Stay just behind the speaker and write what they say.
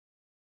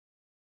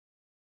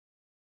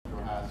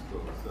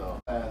school. So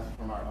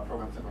from our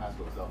program at Central High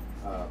School. So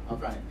I'm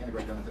trying to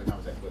integrate them into the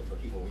conversation with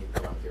people when we need to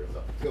cover our material.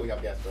 So still we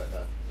have guests, but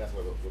that's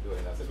where we'll do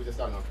it. And since we're just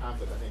starting on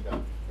conflict, I think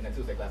in that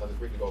Tuesday class, I'll just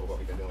briefly go over what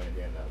we've been doing, and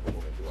then we'll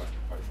move into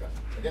our discussion.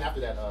 And then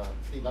after that,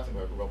 Steve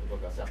Luxembourg, who wrote the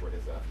book Separate,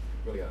 is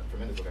really a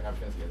tremendous book. I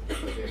haven't finished it,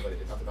 but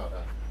it talks about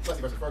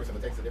Plessy versus Ferguson,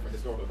 but takes a different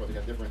historical approach. It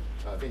has different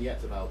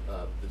vignettes about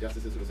the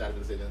justices who decided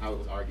the decision, how it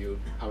was argued,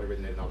 how it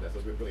originated, and all that.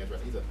 So it's really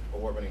interesting. He's an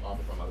award-winning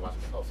author from the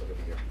Washington Post, so he'll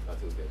be here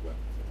Tuesday as well.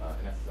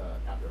 And that's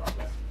after our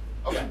class.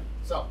 Okay,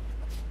 so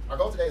our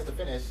goal today is to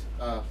finish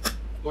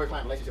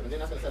lawyer-client relationship, and then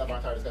that's going to set up our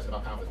entire discussion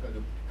about conflicts. We're going to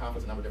do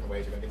conflicts a number of different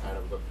ways. You're going to get tired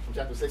of it. But from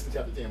chapter 6 to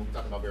chapter 10, we'll be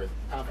talking about various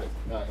conflicts.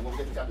 And when we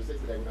get to chapter 6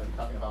 today, we're going to be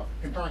talking about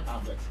concurrent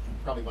conflicts,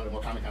 probably one of the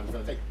more common conflicts.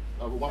 We're going to take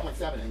Rule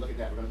 1.7 and look at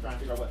that. We're going to try and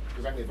figure out what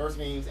directly adverse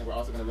means, and we're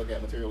also going to look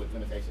at material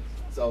limitations.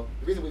 So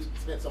the reason we've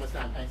spent so much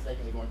time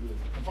painstakingly going through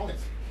the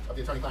components of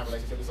the attorney-client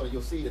relationship is so that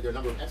you'll see that there are a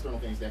number of external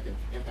things that can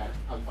impact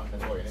how you function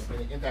as a lawyer.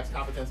 And it impacts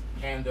competence,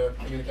 candor,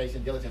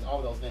 communication, diligence, all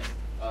of those things.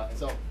 And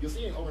so you'll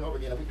see over and over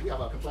again that we have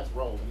a complex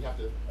role, and we have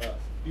to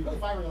be really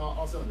firing on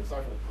all cylinders.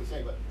 Sorry for the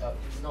cliche,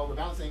 but we're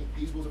balancing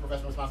these rules of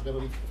professional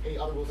responsibility, any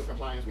other rules of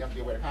compliance. We have to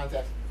be aware of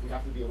context. We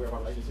have to be aware of our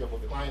relationship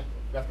with the client.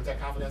 We have to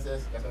protect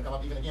confidences. That's going to come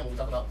up even again when we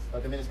talk about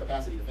diminished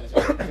capacity to finish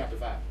out chapter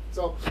 5.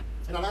 So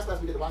in our last class,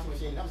 we did the washing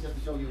machine. That was just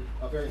to show you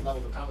various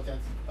levels of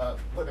competence. Would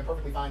have been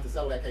perfectly fine to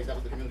settle that case. That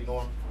was the community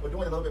norm. But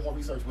doing a little bit more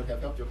research would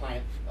have helped your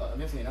client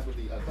immensely, and that's what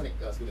the clinic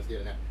students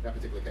did in that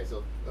particular case.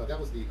 So that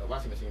was the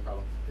washing machine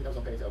problem. I think that was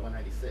on page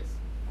 196.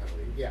 I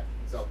believe. Yeah.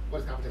 So what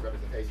is competent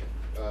representation?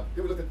 Then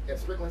we looked at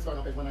Strickland, starting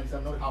on page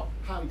 197, noted how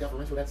highly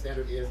deferential that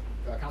standard is.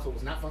 Counsel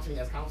was not functioning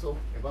as counsel,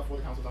 and but for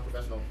the counsel's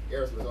unprofessional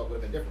errors, the result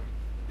would have been different.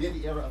 Did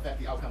the error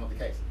affect the outcome of the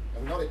case?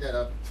 And we noted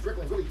that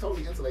Strickland really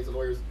totally insulates a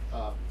lawyer's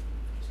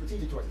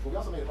strategic choices. But we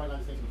also made a bright line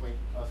distinction between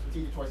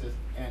strategic choices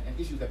and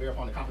issues that bear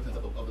upon the competence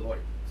of the lawyer.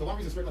 So one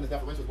reason Strickland is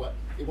deferential is what?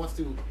 It wants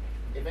to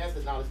advance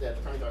this knowledge that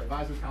attorneys are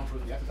advisors,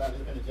 counselors, we exercise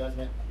independent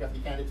judgment, we have to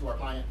be candid to our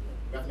client.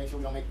 We have to make sure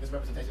we don't make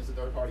misrepresentations to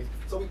third parties.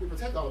 So we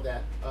protect all of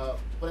that,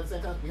 but at the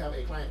same time, we have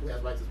a client who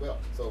has rights as well.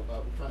 So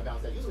we're trying to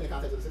balance that. Usually in the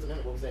context of the Sixth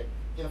Amendment, where we say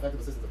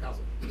ineffective assistance of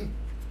counsel.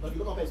 But if you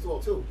look on page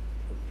 202,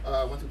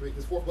 1, 2, 3,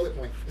 this fourth bullet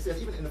point, it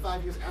says even in the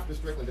 5 years after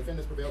Strickland,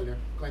 defendants prevailed in their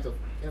claims of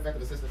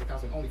ineffective assistance of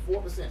counsel in only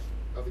 4%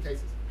 of the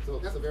cases. So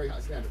that's a very high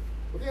standard.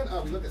 But then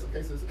we looked at some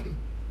cases,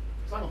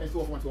 starting on page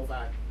 204 and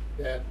 205,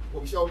 that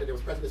what we showed that there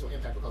was prejudicial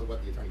impact because of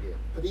what the attorney did.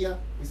 Padilla,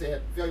 we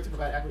said failure to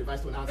provide accurate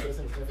advice to a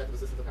non-citizen is ineffective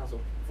assistance of counsel.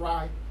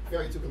 Fry,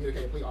 failure to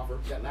communicate a plea offer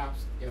that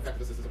lapsed,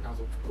 ineffective assistance of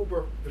counsel.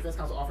 Cooper, defense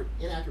counsel offered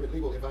inaccurate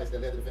legal advice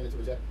that led the defendant to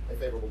reject a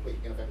favorable plea,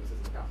 ineffective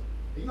assistance of counsel.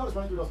 And you notice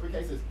running through those 3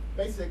 cases,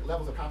 basic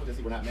levels of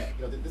competency were not met.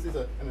 You know, this is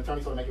an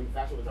attorney sort of making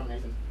factual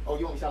determinations. Oh,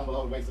 you only shot him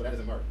below the waist, so that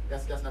isn't murder.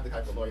 That's not the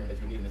type of lawyer that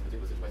you need in this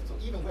particular situation. So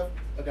even with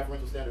a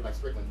deferential standard like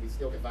Strickland, we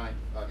still can find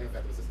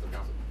ineffective assistance of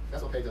counsel.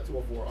 That's on page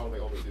 204 all the way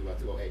over to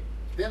 208.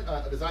 Then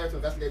a desire to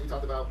investigate, we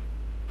talked about.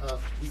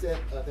 We said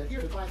that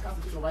here the client's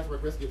constitutional rights were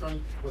at risk. The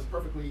attorney was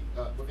perfectly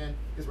within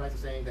his rights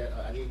of saying that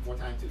I need more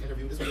time to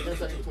interview. This was the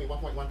intersection between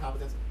 1.1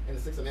 competence and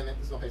the Sixth Amendment.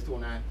 This is on page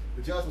 209.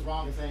 The judge was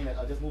wrong in saying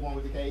that just move on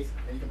with the case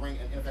and you can bring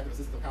an ineffective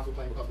assistance of counsel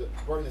claim because the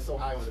burden is so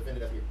high on the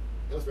defendant, as we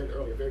illustrated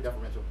earlier, very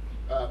deferential.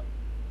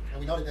 And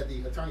we noted that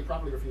the attorney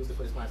properly refused to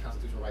put his client's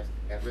constitutional rights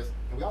at risk.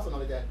 And we also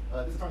noted that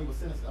this attorney was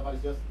sentenced by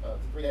his judge to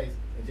 3 days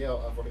in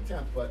jail for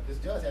contempt, but this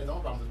judge had his own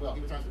problems as well.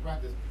 He returns to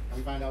practice, and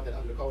we find out that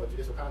under the Code of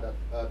Judicial Conduct,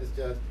 this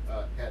judge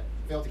had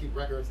failed to keep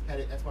records, had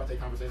ex parte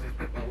conversations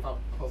without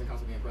opposing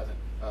counsel being present,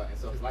 and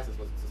so his license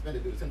was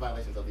suspended due to 10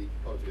 violations of the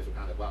Code of Judicial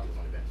Conduct while he was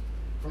on the bench.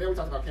 From there, we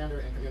talked about candor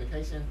and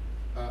communication.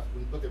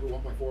 We looked at Rule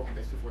 1.4 on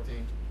page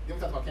 214. Then we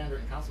talked about candor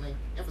and counseling,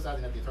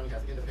 emphasizing that the attorney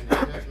has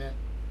independent judgment.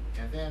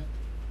 And then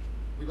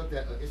we looked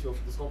at an issue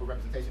of the scope of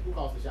representation. Who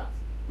calls the shots?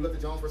 We looked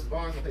at Jones versus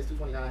Barnes on page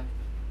 229.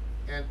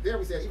 And there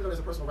we said, even though there's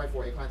a personal right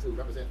for a client to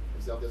represent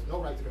himself, there's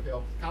no right to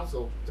compel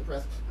counsel to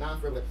press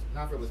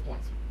non-frivolous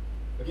points.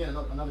 Again,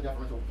 another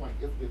deferential point.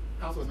 If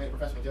counsel has made a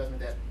professional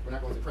judgment that we're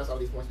not going to press all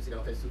these points, you see that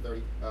on page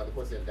 230, the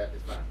court said that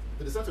it's fine.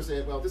 The dissenter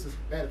said, well, this is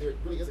bad. There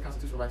really is a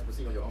constitutional right to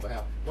proceed on your own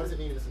behalf. What does it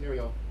mean in a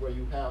scenario where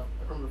you have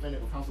a criminal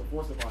defendant with counsel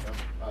forced upon him,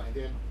 and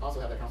then also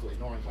have that counsel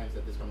ignoring claims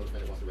that this criminal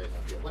defendant wants to raise on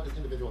appeal? What does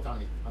individual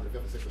autonomy under the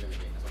 5th and 6th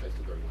Amendment mean? That's on page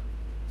 231.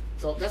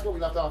 So that's where we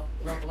left off.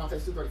 We're on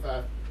page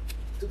 235,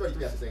 233,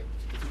 I should say,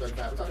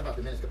 235. We're talking about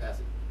diminished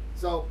capacity.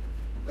 So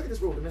look at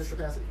this rule, diminished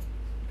capacity.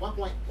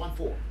 1.14.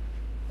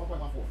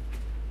 1.14.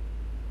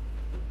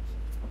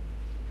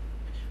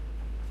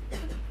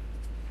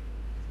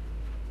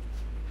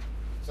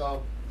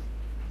 So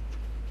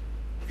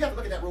if you have to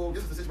look at that rule,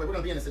 this is the situation. We're going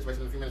to be in this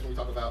situation in a few minutes when we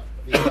talk about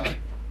the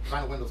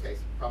Vinyl Windows case,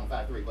 problem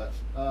 5.3.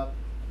 But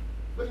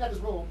looking at this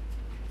rule,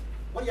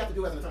 what do you have to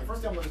do as an attorney?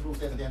 First tell me what this rule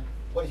says, and then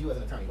what is you as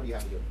an attorney? What do you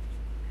have to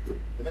do?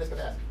 Diminished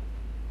capacity.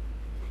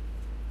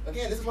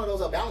 Again, this is one of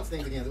those balance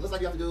things again. It looks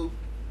like you have to do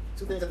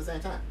 2 things at the same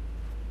time.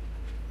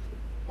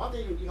 One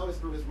thing you notice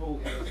through this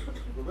rule is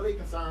we're really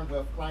concerned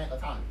with client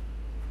autonomy.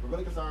 We're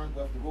really concerned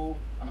with the role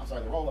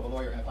of a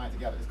lawyer and a client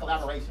together. It's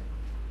collaboration.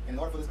 And in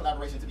order for this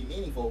collaboration to be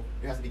meaningful,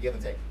 there has to be give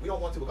and take. We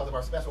don't want to, because of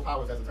our special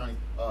powers as attorneys,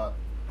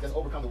 just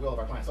overcome the will of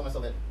our client, so much so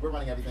that we're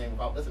running everything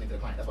without listening to the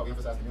client. That's why we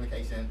emphasize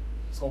communication,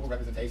 scope of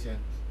representation,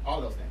 all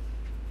of those things.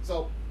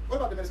 So what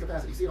about diminished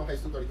capacity? You see it on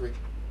page 233.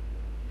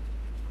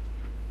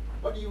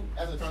 What do you,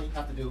 as an attorney,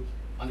 have to do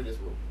under this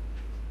rule?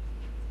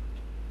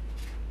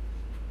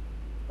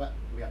 What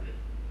do we have to do?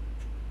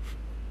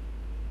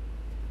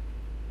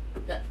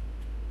 Yeah.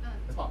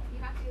 Ms. Paul.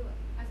 You have to,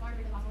 as far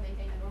as possible,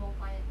 maintain a normal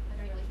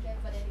client-attorney relationship,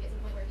 but then if you get to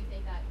the point where you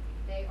think that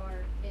they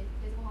are in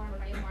physical harm or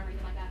financial harm or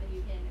anything like that, then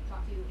you can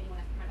talk to anyone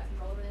that's trying to have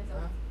control over them. So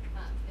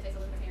if they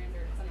still live with their parents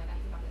or something like that,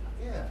 you can talk to them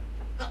about it.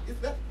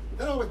 Yeah.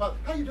 That always about,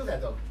 how do you do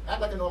that though?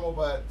 Act like a normal,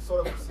 but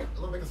sort of a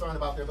little bit concerned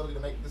about their ability to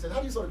make decisions. How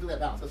do you sort of do that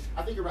balance? Because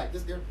I think you're right.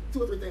 There are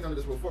 2 or 3 things under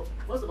this rule.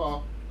 First of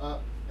all, and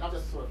I'll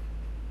just sort of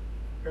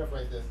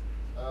paraphrase this.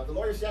 The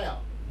lawyer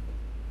shall,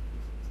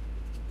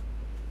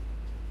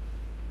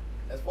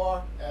 as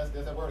far as,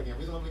 there's that word again,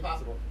 reasonably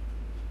possible,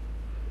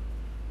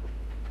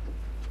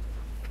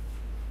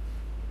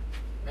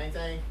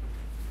 maintain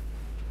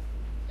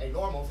a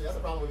normal, see that's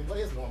the problem with what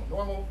is normal?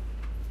 Normal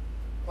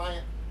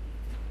client,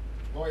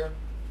 lawyer,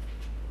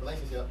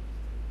 relationship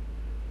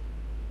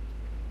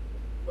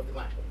with the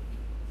client.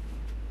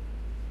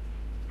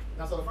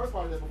 Now, so the first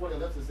part of this, before the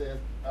ellipsis, says,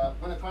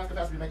 when a client's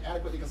capacity to make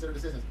adequately considered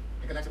decisions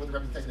in connection with the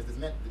representation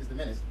is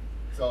diminished.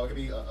 So it could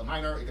be a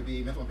minor, it could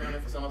be mental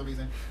impairment for some other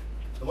reason.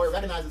 The lawyer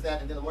recognizes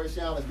that, and then the lawyer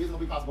shall, as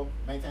reasonably possible,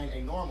 maintain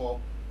a normal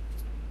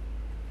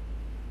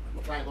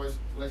client-lawyer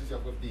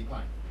relationship with the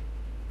client.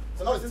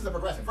 So notice this is a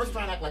progression. First you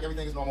try and act like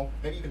everything is normal.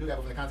 Maybe you can do that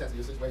within the context of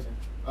your situation.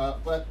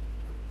 But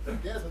then,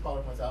 as Ms.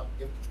 Pollard points out,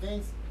 if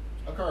things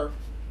occur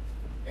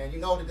and you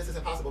know that this is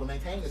impossible to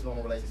maintain this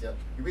normal relationship,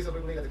 you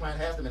reasonably believe that the client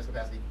has diminished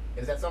capacity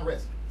and is at some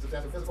risk,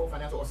 substantial physical,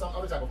 financial, or some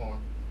other type of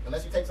harm,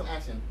 unless you take some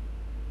action,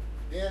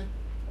 then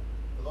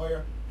the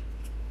lawyer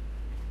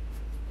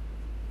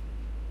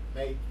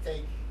may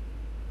take,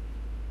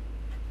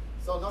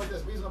 so notice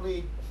this,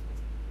 reasonably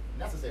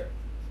necessary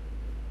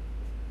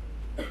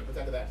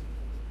protective action.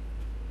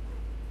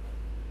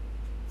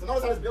 So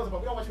notice how this builds up.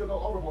 We don't want you to go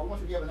overboard. We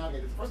want you to be able to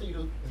navigate this. The first thing you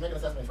do is make an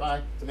assessment and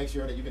try to make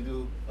sure that you can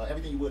do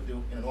everything you would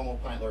do in a normal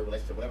client-lawyer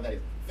relationship, whatever that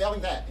is. Failing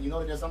that, and you know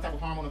that there's some type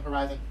of harm on the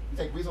horizon, you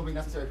take reasonably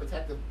necessary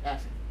protective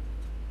action.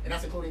 And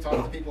that's including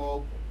talking to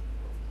people,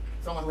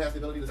 someone who has the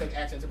ability to take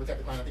action to protect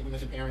the client. I think we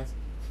mentioned parents,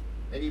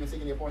 maybe even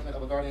seeking the appointment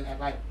of a guardian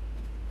ad litem.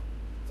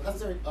 So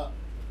necessary.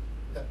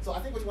 So I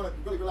think what you want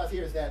to really realize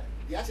here is that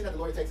the action that the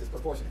lawyer takes is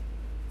proportionate.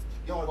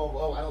 You don't want to go,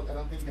 oh, I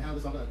don't think you can handle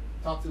this. I'm going to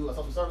talk to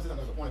social services. I'm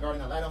going to appoint a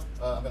guardian ad litem.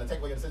 I'm going to take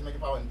away your decision-making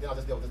power, and then I'll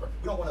just deal with this.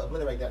 We don't want to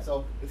obliterate that.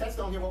 So the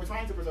touchstone here, what we're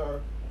trying to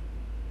preserve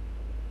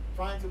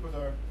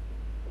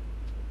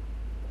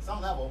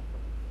some level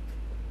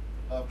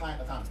of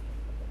client autonomy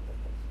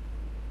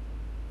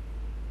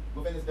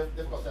within this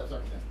difficult set of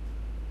circumstances.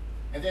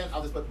 And then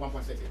I'll just put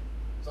 1.6 here.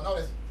 So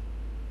notice,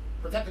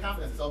 protect the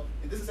confidence. So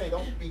this is saying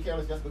don't be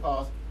careless just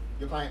because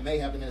your client may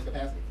have diminished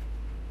capacity.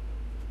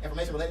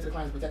 Information related to the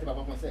client is protected by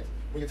 1.6.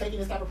 When you're taking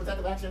this type of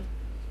protective action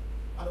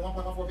under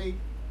 1.14b,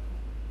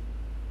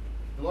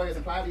 the lawyer is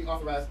impliedly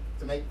authorized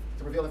to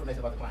reveal information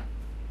about the client.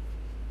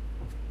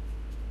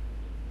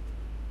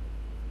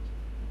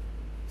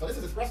 So this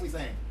is expressly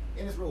saying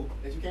in this rule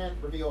that you can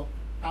reveal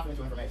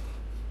confidential information.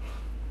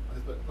 I'll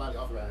just put impliedly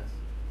authorized.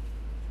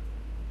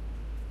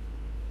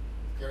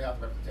 Carry out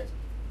the representation.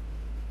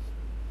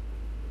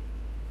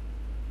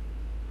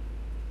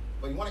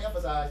 But you want to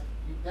emphasize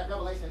that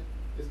revelation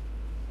is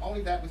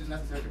only that which is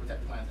necessary to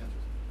protect the client's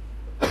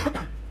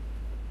interest.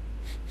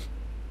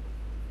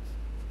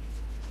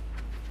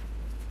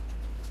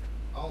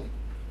 Only.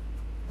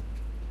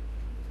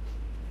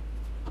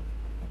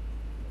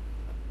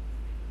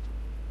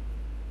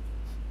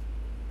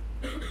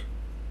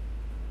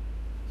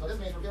 So this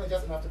means revealing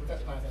just enough to protect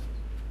the client's interest.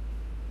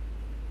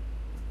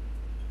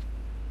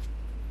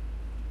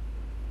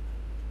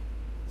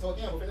 So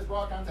again, within this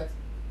broad context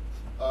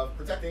of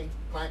protecting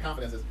client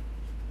confidences,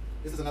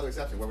 this is another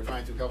exception where we're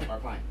trying to help our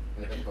client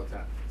in a difficult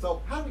time.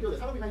 So how do we do this?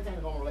 How do we maintain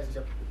a normal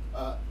relationship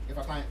if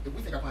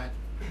we think our client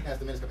has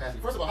diminished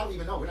capacity? First of all, how do we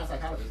even know? We're not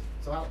psychologists.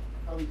 So how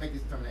do we make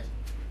these determinations?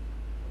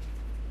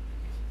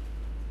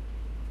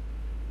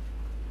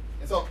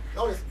 And so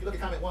notice, if you look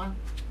at comment 1,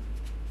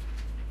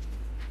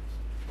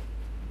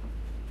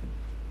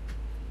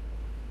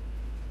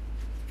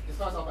 it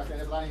starts off by saying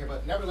there's a lot in here,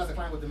 but nevertheless, a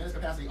client with diminished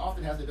capacity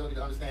often has the ability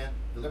to understand,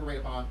 deliberate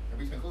upon, and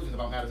reach conclusions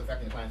about matters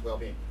affecting the client's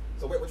well-being.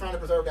 So we're trying to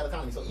preserve that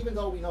autonomy. So even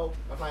though we know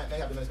a client may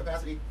have diminished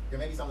capacity, there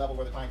may be some level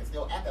where the client can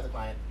still act as a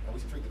client, and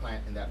we should treat the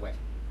client in that way.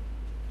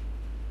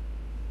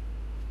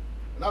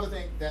 Another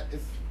thing that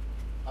is,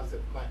 I'll just say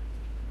the client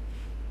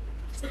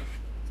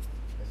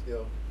can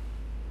still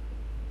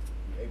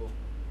be able to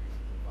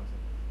function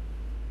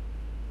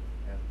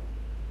as a client,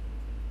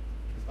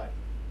 despite.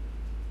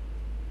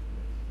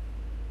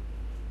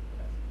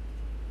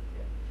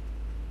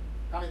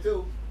 Comment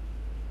 2,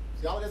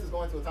 see all of this is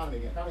going to autonomy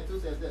again. Comment 2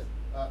 says this,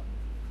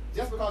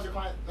 just because your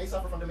client may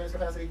suffer from diminished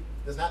capacity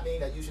does not mean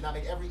that you should not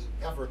make every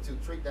effort to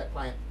treat that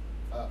client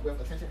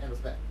with attention and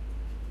respect.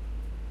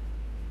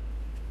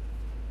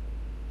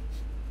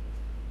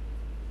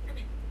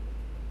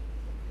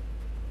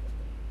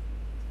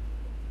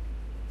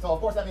 So of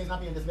course that means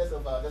not being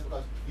dismissive just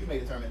because you may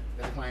determine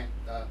that the client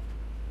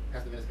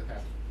has diminished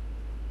capacity.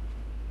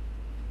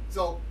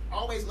 So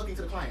always looking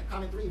to the client.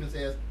 Comment 3 even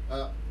says,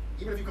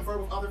 even if you confer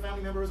with other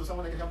family members or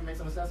someone that can help you make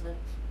some assessment,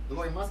 the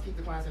lawyer must keep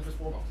the client's interest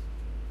foremost.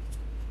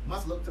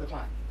 Must look to the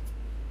client.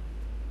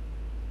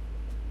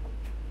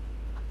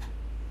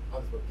 I'll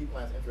just put keep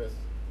client's interest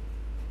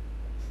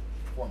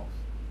foremost.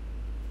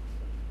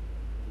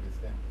 To the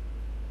extent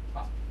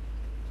possible.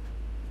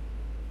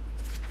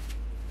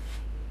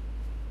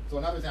 So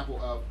another example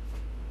of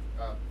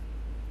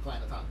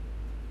client autonomy.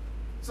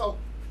 So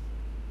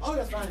all of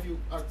that's fine if you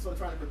are sort of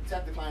trying to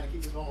protect the client and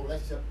keep this normal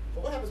relationship.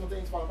 But what happens when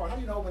things fall apart? How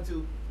do you know when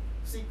to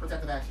seek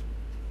protective action?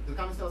 Do the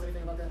comments tell us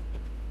anything about that?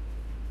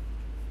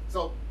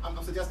 So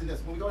I'm suggesting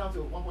this. When we go down to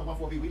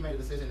 1.14b, we made a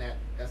decision that,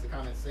 as the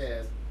comment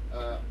says,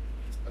 a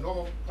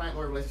normal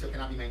client-lawyer relationship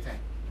cannot be maintained.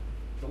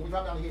 So when we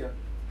drop down to here,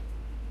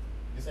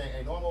 you're saying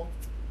a normal,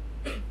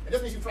 and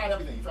this means you tried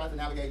everything. You tried to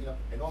navigate,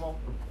 a normal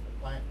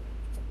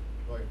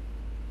client-lawyer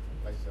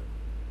relationship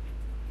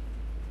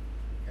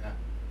cannot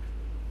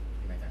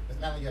be maintained. Mr.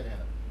 Madeline, you had your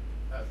hand up.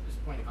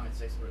 Just pointing to comment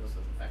 6 where it lists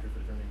the factors for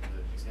determining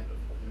the extent of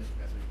diminished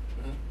capacity.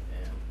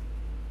 And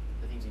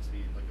the theme seems to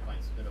be like the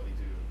client's ability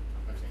to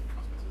understand the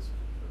consequences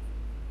of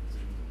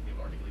decisions and be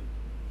able to articulate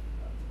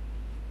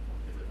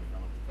if they're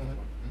coming from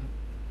them.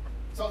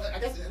 So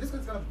I guess, and this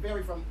is going to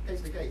vary from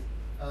case to case,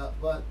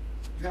 but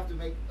you have to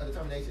make a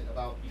determination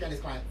about can this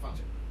client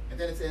function. And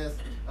then it says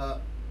the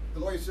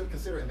lawyer should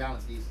consider and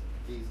balance these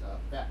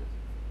factors.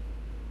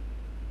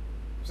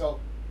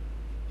 So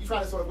you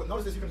try to sort of,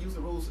 notice this, you can use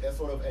the rules as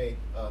sort of a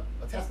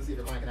test to see if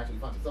your client can actually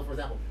function. So for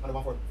example, under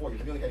 144, you're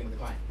communicating with the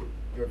client.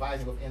 You're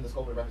advising within the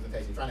scope of the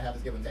representation. You're trying to have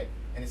this give and take.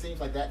 And it seems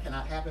like that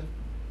cannot happen,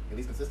 at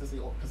least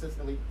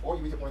consistently, or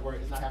you reach a point where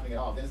it's not happening at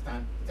all. Then it's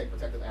time to take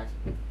protective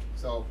action.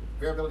 So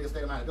variability of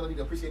state of mind, ability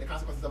to appreciate the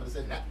consequences of a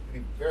decision, that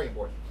can be very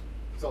important.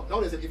 So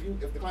notice if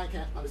the client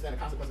can't understand the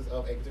consequences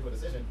of a particular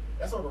decision,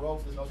 that sort of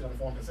erodes this notion of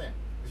informed consent.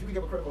 Because you can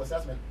give a critical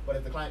assessment, but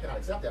if the client cannot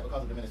accept that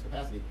because of diminished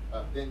capacity,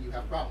 then you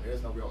have a problem. There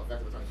is no real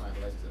effective attorney-client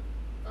relationship.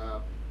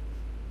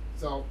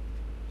 So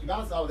you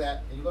balance all of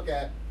that, and you look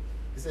at,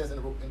 it says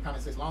in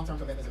comment 6, long-term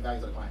commitments and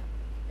values of the client.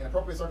 In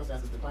appropriate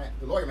circumstances,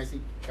 the lawyer may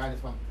seek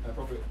guidance from an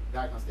appropriate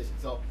diagnostician.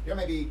 So there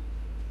may be,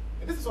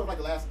 and this is sort of like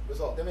the last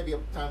result, there may be a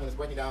time when it's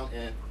breaking down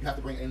and you have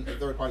to bring in a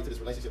third party to this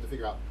relationship to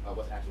figure out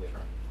what's actually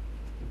occurring.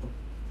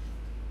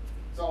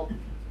 So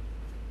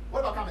what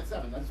about comment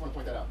 7? I just want to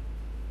point that out.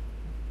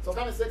 So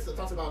comment 6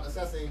 talks about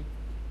assessing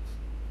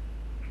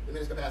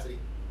diminished capacity.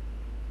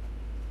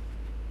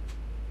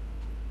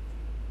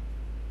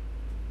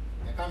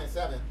 And comment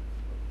 7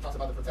 talks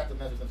about the protective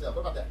measures themselves.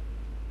 What about that?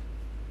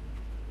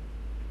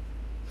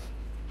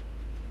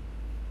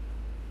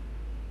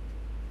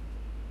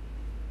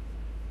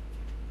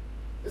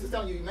 This is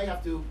telling you may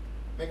have to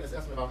make an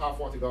assessment about how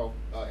far to go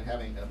in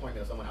having an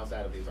appointment of someone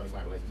outside of the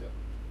attorney-client relationship.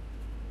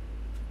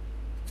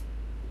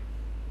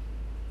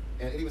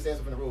 And it even says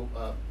within the rule,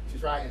 you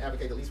should try and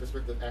advocate the least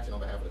restrictive action on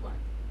behalf of the client.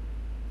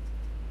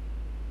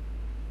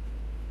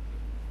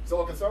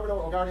 So a conservator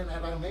or guardian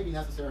ad litem may be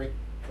necessary,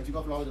 but you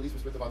go through all of the least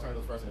restrictive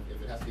alternatives first, and if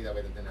it has to be that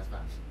way, then that's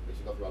fine. But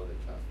you go through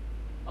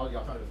all of the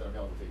alternatives that are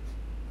available to you.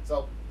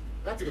 So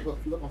back to the book.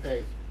 If you look on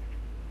page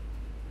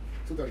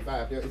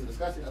 235, there is a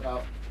discussion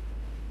about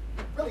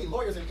really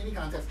lawyers in any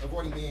context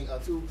avoiding being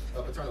too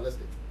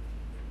paternalistic.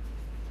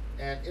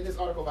 And in this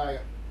article by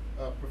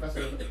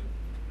Professor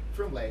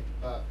Tremblay,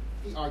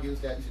 he argues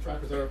that you should try to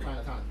preserve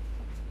client autonomy.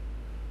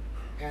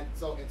 And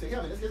so to him,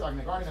 and this is his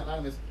argument, guardian ad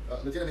litem is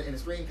legitimate in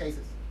extreme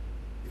cases.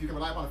 If you can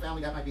rely upon a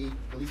family, that might be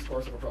the least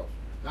coercive approach.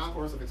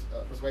 Non-coercive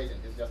persuasion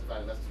is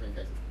justified in less extreme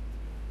cases.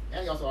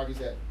 And he also argues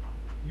that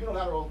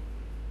unilateral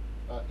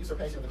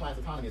usurpation of the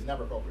client's autonomy is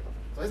never appropriate.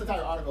 So his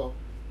entire article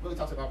really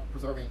talks about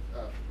preserving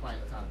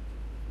client autonomy.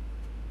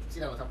 See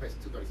that on the top of page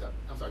 237.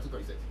 I'm sorry,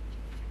 236.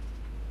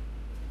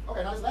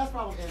 Okay, now this last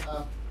problem in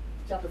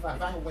chapter 5,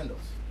 final windows.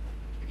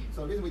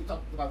 So the reason we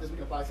talked about this, we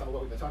can apply some of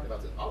what we've been talking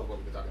about to all of what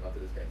we've been talking about to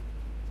this case.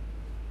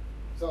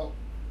 So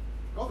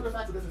go through the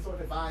facts of this and sort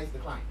of advise the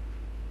client,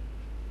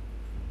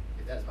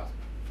 if that is possible.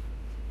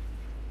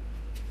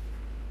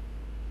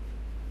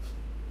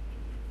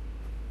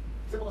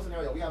 Typical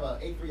scenario, we have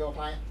an 83-year-old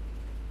client,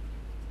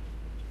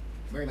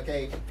 Mary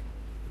McCabe,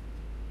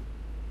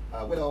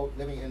 widow,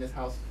 living in this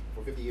house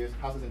for 50 years.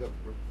 House is in good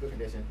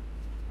condition.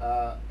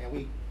 And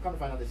we come to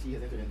find out that she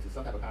has entered into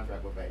some type of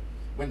contract with a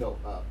window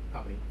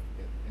company.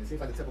 And it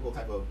seems like a typical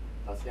type of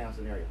scam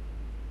scenario.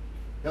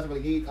 Doesn't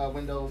really need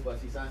windows, but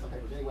she signs some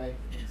papers anyway.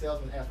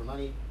 Salesman asks for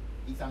money.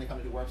 Each time they come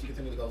to do work, she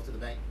continually goes to the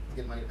bank to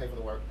get money to pay for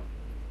the work.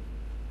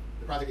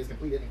 The project is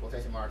completed, in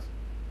quotation marks.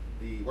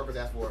 The workers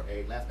ask for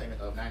a last payment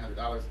of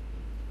 $900.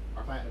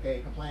 Our client,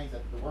 McCabe, complains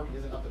that the work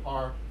isn't up to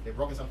par. They've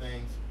broken some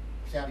things,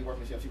 shabby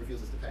workmanship. She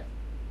refuses to pay.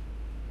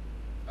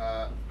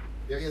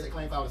 There is a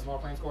claim filed in small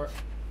claims court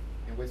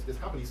in which this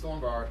company,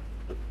 Stormguard,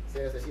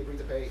 says that she agreed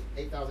to pay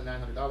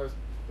 $8,900,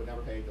 but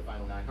never paid the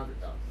final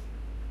 $900.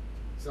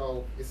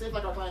 So it seems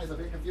like our client is a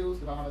bit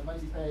confused about how much money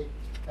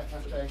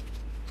has to pay.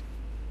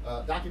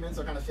 Documents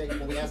are kind of shaky.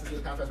 When we ask to see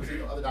the contracts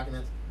received or other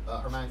documents,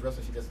 her mind drifts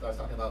and she just starts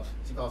talking about,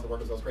 she calls the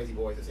workers those crazy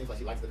boys. It seems like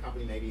she likes the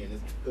company maybe, and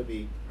this could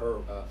be her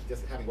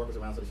just having workers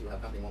around so that she will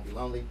have company and won't be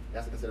lonely.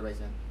 That's a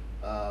consideration.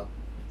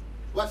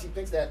 But she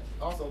thinks that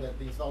also that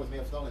the installers may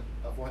have stolen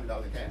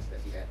 $400 in cash that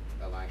she had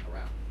lying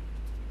around.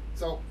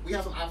 So we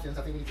have some options.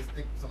 I think we need to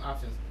think some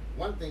options.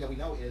 One thing that we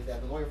know is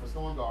that the lawyer for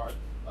StormGuard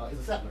is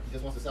a settler. He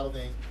just wants to settle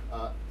things.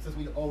 Since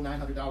we owe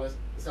 $900,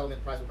 the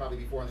settlement price will probably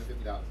be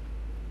 $450.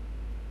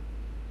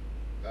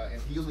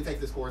 And he usually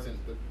takes this course, and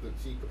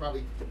she could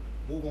probably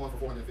move on for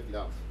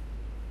 $450.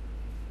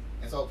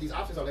 And so these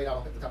options are laid out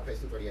on the top of page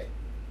 238.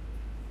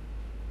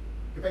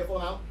 You pay the full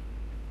amount.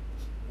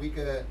 We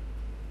could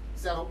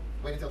settle,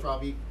 wait until trial,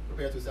 be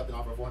prepared to accept an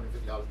offer of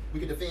 $450. We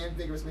could defend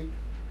vigorously,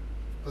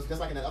 because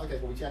just like in that other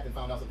case where we checked and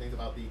found out some things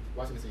about the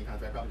Washington City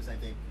contract, probably the same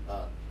thing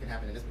can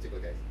happen in this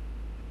particular case.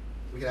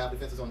 We could have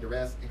defenses on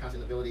duress,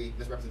 inconscionability,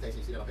 misrepresentation.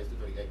 You see that on page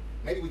 238.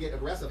 Maybe we get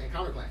aggressive and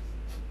counterclaims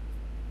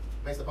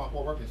based upon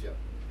poor workmanship,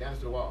 damage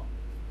to the wall,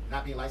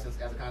 not being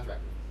licensed as a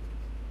contractor.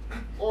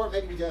 Or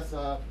maybe we just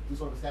do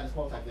sort of a status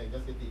quo type thing,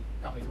 just get the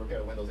company to repair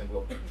the windows and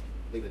we'll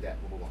leave it at that,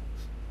 we'll move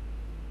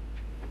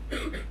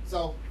on.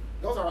 So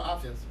those are our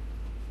options.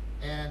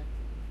 And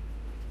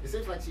it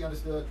seems like she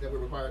understood that we're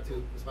required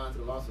to respond to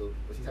the lawsuit,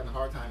 but she's having a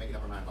hard time making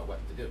up her mind about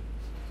what to do.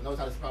 So notice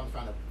how this problem is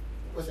trying to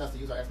push us to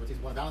use our expertise.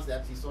 We want to balance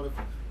that. She's sort of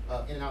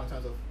in and out in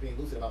terms of being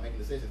lucid about making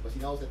decisions, but she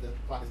knows that the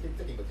clock is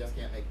ticking, but just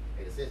can't make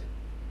a decision.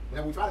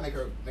 Whenever we try to make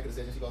her make a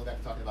decision, she goes back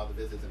to talking about the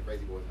visits and the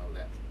crazy boys and all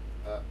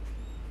that.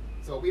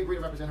 So we agree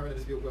to represent her in a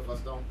dispute with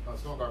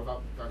StormGuard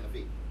without charging a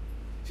fee.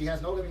 She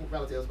has no living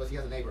relatives, but she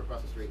has a neighbor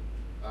across the street,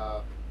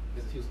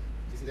 Mrs. Houston.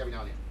 She sees every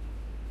now and then.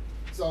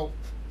 So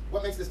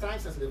what makes this time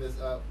sensitive is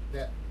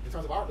that in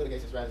terms of our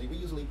litigation strategy, we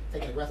usually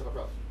take an aggressive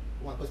approach.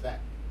 We want to push back.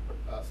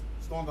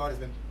 StormGuard has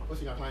been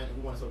pushing our client, and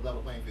we want to sort of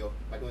level the playing field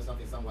by doing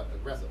something somewhat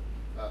aggressive.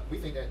 We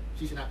think that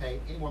she should not pay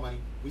any more money.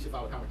 We should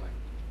file a counterclaim.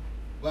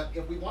 But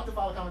if we want to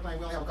file a counterclaim,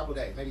 we only have a couple of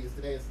days. Maybe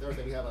today is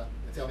Thursday. We have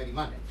until maybe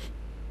Monday.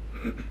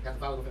 We have to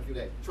file it within a few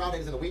days. Trial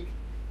date is in a week,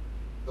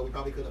 though we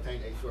probably could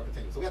obtain a short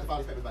continuance. So we have to file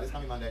these papers by this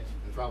coming Monday, and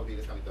the trial will be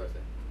this coming Thursday,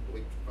 a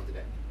week from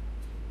today.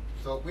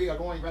 So we are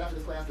going right after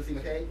this class to see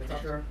McCabe and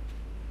talk to her.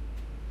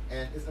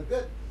 And it's a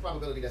good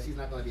probability that she's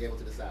not going to be able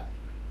to decide.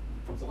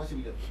 So what should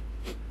we do?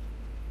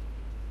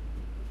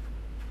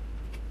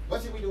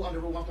 What should we do under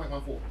Rule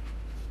 1.14?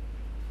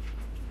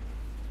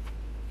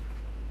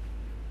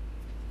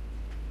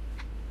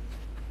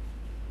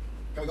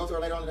 Can we go to her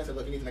later on and say,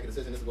 look, you need to make a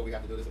decision. This is what we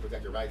have to do. This will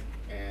protect your rights.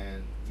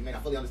 And you may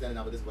not fully understand it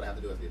now, but this is what I have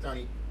to do as the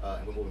attorney.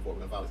 And we're moving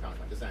forward. We're going to file this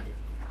counterclaim. Just sign here.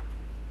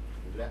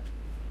 Can you do that?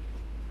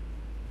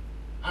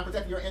 I'm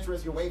protecting your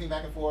interests. You're waving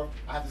back and forth.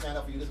 I have to stand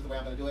up for you. This is the way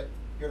I'm going to do it.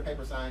 Here are the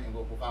papers signed, and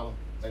we'll file them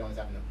later on this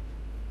afternoon.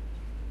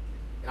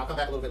 And I'll come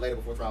back a little bit later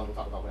before trial, and we'll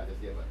talk about what I just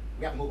did. But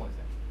we have to move on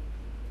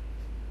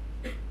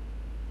this thing.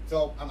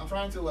 So I'm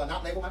trying to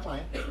not label my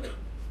client. I'm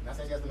not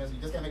saying she has to miss.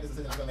 You just can't make this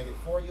decision. I'm going to make it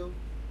for you.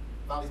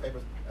 File these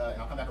papers,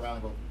 and I'll come back around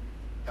and we'll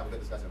have a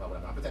good discussion about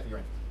whatever. I'm protecting your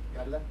interests.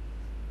 Can I do that?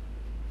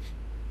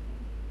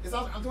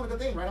 I'm doing a good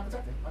thing, right? I'm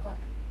protecting my client.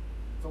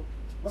 So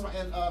what's my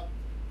and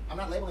I'm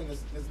not labeling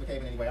Mrs.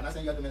 McCabe in any way. I'm not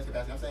saying you have diminished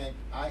capacity. I'm saying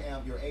I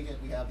am your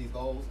agent. We have these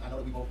goals. I know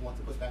that we both want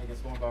to push back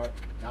against StormGuard.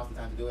 Now's the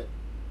time to do it.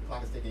 The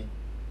clock is ticking.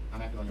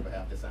 I'm acting on your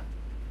behalf. Just sign.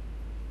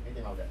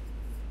 Anything wrong with that?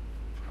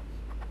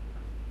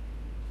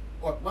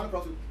 Or one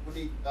approach would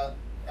be,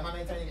 am I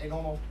maintaining a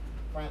normal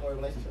client-lawyer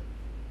relationship?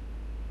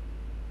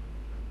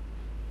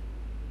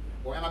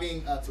 Or am I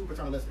being too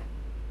paternalistic?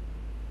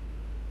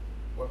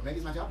 Or maybe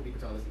it's my job to be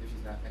paternalistic if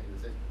she's not making a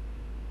decision.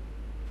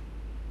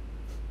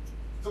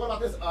 So what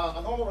about this?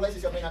 A normal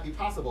relationship may not be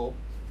possible,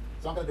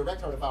 so I'm going to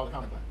direct her to file the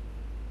counterclaim.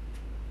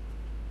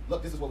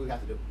 Look, this is what we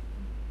have to do.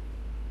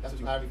 That's what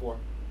you hired me for.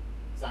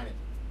 Sign it.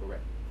 We're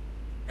ready.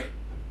 Can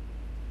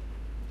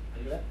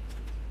you do that?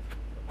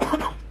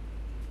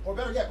 Or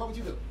better yet, what would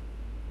you do?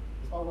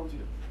 Ms. Paula, what would you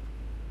do?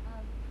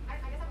 I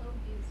guess I'm a little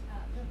confused.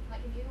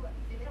 Like,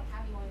 if they don't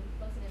have anyone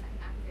close to them that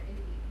can act as their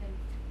entity, then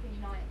can you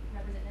not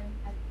represent them?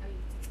 I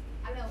mean,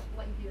 I don't know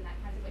what you do in that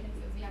kind of situation. If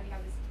it was me, I think I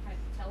would just kind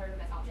of tell her the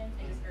best option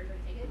and just urge her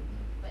to take it.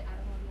 But I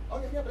don't know. Oh,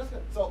 yeah, but that's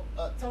good. So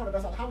tell her the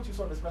best option. How would you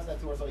sort of express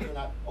that to her so you're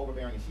not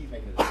overbearing and she's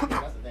making the decision?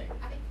 That's the thing.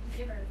 I think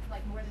give her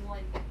like more than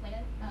one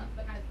plan,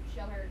 but kind of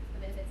show her the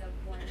benefits of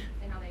one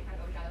and how they kind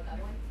of overshadow the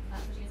other one,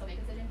 so she can still make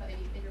a decision. But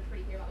maybe if you're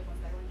pretty clear about which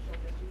one's the better one, she'll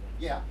just choose it.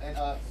 Yeah, and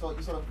so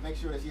you sort of make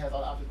sure that she has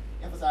all the options.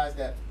 Emphasize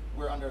that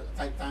we're under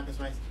tight time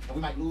constraints, and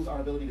we might lose our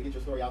ability to get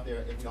your story out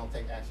there if we don't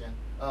take action.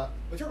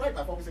 But you're right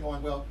by focusing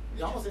on, well,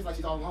 it almost seems like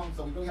she's all alone,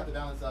 so we really have to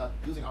balance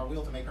using our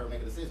will to make her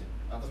make a decision,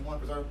 because we want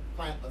to preserve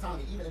client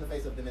autonomy even in the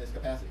face of diminished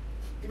capacity.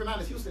 Keep in mind,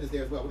 Ms. Houston is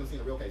there as well. We're going to see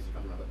in a real case she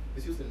comes around, but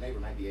Ms. Houston, the neighbor,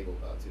 might be able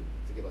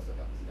to give us some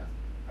help. Ms. Johnson.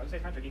 I would say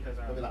it's kind of tricky because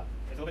it's a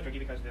little bit tricky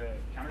because the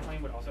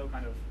counterclaim would also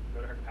kind of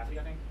go to her capacity,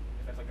 I think.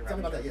 If that's like the Tell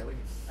me about that, yeah. What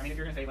do you mean? I mean, if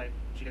you're going to say like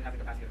she didn't have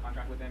the capacity to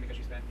contract with them because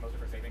she spent most of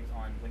her savings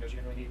on windows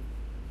she didn't really need,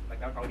 like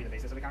that would probably be the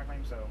basis of the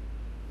counterclaim. So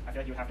I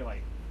feel like you would have to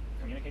like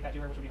communicate that to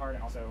her, which would be hard.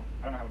 And also,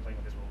 I don't know how we're playing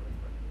with this rule really.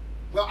 But.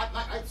 Well,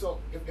 so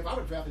if I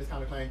were drafting this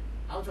counterclaim,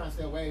 I would try and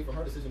stay away from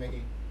her decision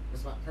making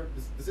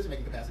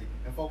decision-making capacity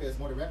and focus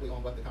more directly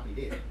on what the company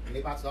did. And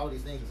they boxed all of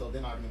these things, and so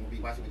then the argument will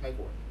be, why should we pay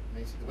for it? I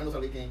mean, the windows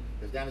are leaking,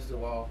 there's damage to the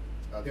wall,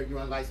 you're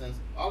unlicensed.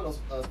 All of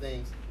those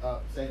things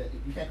say that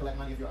you can't collect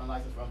money if you're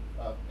unlicensed from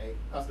a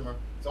customer.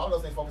 So all of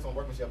those things focus on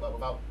workmanship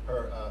without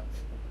her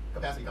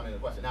capacity coming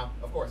into question. Now,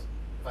 of course,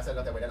 if I set it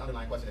up that way, that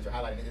underlying question that you're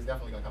highlighting is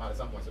definitely going to come out at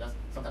some point. So that's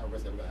some type of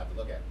risk that we're going to have to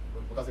look at.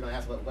 Because they're going to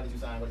ask, what did you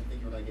sign? What did you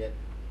think you were going to get?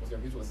 Was there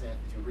a mutual assent?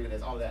 Did you agree to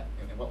this? All of that.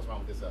 And what was wrong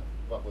with this?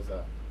 What was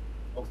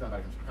done by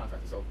the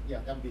contractor? So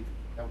yeah, that would be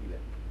there.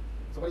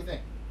 So what do you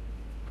think?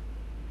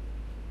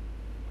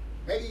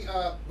 Maybe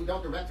we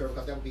don't direct her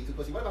because that would be too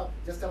pushy. What about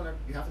just telling her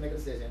you have to make a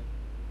decision?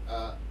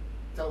 Tell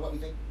her what we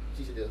think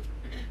she should do.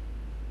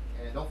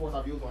 And don't force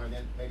our views on her, and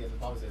then maybe as the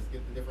policy says,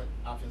 give the different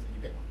options and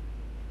you pick one.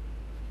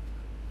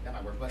 That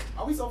might work. But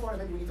are we so far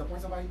that maybe we need to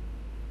appoint somebody?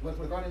 Would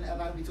a guardian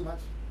ad litem be too much?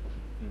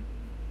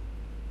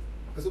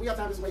 Because we have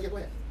time this way, go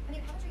ahead. I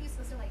mean, how much are you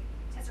supposed to like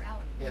test her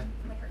out Yeah.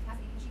 in like her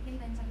capacity? Because she can't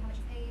even tell you how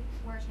much she's paid,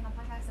 or she can't have a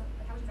contract. So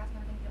like, how would you draft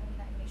everything if you don't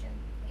have that information?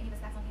 Like, any of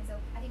us facts on hand. So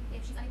I think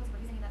if she's unable to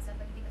produce any of that stuff,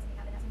 like you think that's something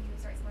happen, that's when you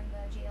start exploring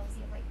the jail to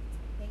see if like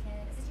they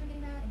can assist you in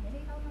getting that, and then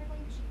maybe file a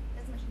counterclaim because she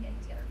doesn't seem like she can get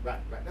anything together.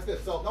 Right. That's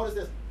good. So notice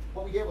this.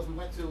 What we did was we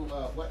went to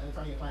what an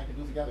attorney and client can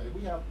do together. If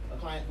we have a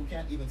client who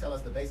can't even tell us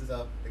the basis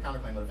of the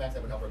counterclaim or the facts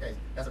that would help her case,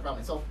 that's a problem.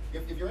 And so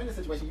if you're in this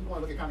situation, you want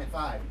to look at comment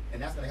 5,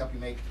 and that's going to help you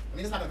make, I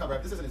mean, it's not going to cover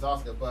up, this isn't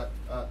exhaustive, but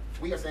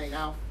we are saying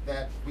now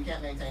that we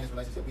can't maintain this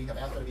relationship. We have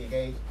asked her to be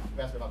engaged, we've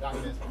asked her about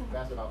documents, we've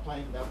asked her about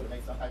claims, we've asked her to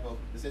make some type of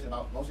decision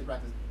about motion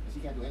practice, and she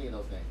can't do any of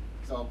those things.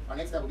 So our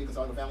next step would be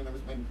consulting with family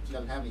members. Maybe she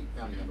doesn't have any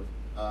family members.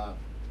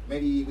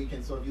 Maybe we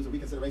can sort of use a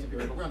reconsideration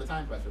period, but we're under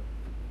time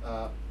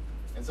pressure.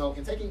 And so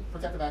in taking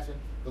protective action,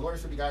 the lawyer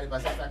should be guided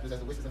by such factors as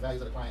the wishes and values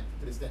of the client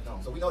to the extent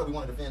known. So we know that we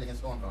want to defend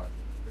against StormGuard,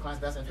 the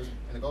client's best interest,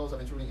 and the goals of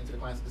intruding into the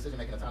client's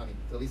decision-making autonomy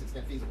to the least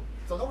extent feasible.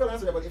 So no real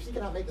answer there, but if she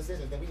cannot make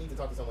decisions, then we need to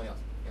talk to someone else.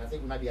 And I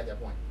think we might be at that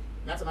point.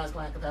 Maximize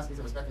client capacities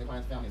and respecting the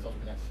client's family and social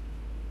connection.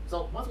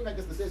 So once we make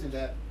this decision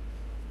that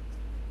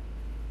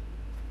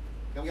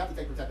then we have to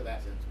take protective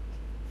action,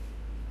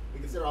 we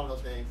consider all of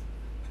those things,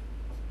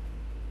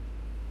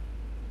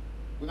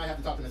 we might have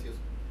to talk to Ms.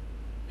 Houston.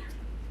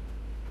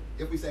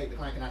 If we say the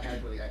client cannot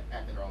adequately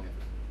act in her own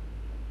interest.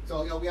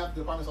 So, we have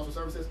the Department of Social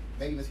Services,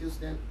 maybe Ms.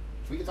 Houston.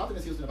 We can talk to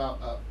Ms. Houston about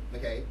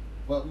McCabe,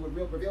 but we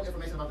would reveal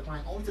information about the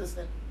client only to the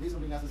extent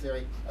reasonably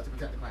necessary to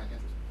protect the client's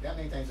interest. That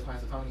maintains the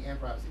client's autonomy and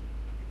privacy.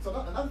 So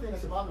another thing that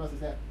should bother us is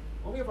that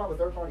when we involve a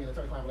third party in an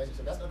attorney-client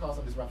relationship, that's going to cause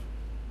some disruption,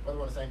 whether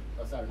we're on the same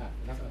side or not.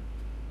 And that's going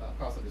to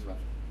cause some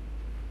disruption.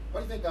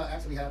 What do you think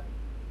actually happened?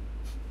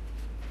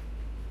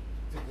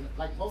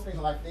 Like most things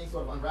in life, things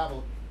sort of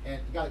unravel,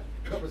 and you got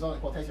a good result in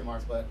quotation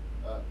marks, but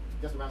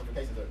just the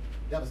ramifications are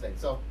devastating.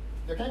 So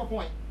there came a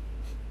point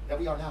that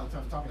we are now in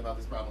terms of talking about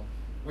this problem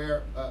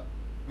where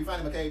we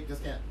find that McCabe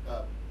just can't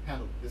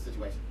handle this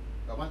situation.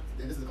 And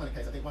this is a clinic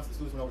case. I think once the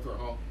students went over to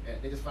her home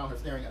and they just found her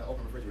staring at an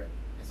open refrigerator.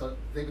 And so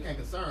they became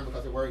concerned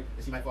because they're worried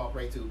that she might fall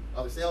prey to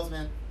other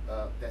salesmen,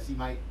 that she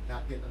might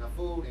not get enough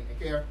food and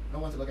care, no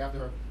one to look after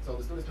her. So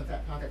the students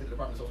contacted the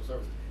Department of Social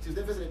Services. She was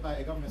then visited by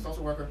a government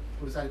social worker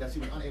who decided that she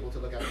was unable to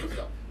look after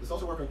herself. The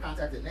social worker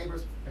contacted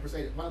neighbors and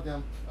persuaded one of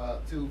them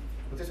to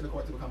petition the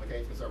court to become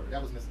McCabe's conservator.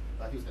 That was Ms.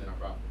 Houston in our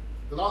problem.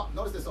 The law,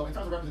 notice this, so in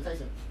terms of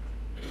representation,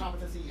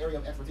 competency, area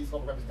of expertise,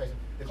 scope of representation,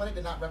 the clinic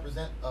did not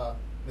represent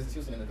Mrs.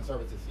 Houston in the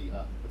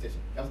conservatorship petition.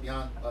 That was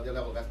beyond their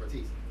level of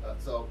expertise.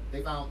 So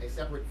they found a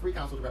separate free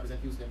counsel to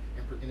represent Houston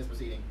in this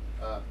proceeding.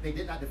 They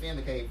did not defend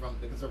McCabe from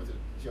the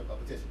conservatorship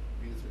petition.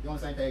 I mean, you're on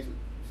the same page.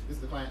 This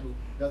is the client who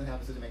doesn't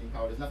have decision-making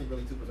power. There's nothing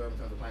really to preserve in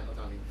terms of client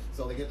autonomy.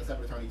 So they get a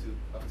separate attorney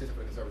to petition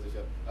for the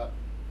conservatorship.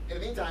 In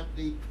the meantime,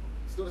 the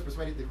students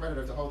persuaded the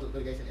creditor to hold the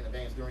litigation in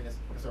advance during this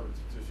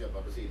conservatorship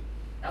proceeding.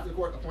 After the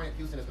court appointed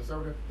Houston as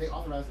conservator, they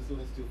authorized the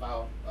students to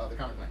file the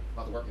counterclaim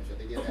about the workmanship.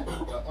 They did that.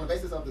 On the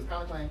basis of this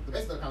counterclaim, the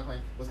basis of the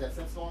counterclaim was that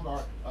since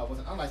StormGuard was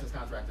an unlicensed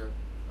contractor,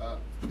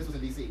 this was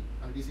in D.C.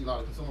 Under D.C. law,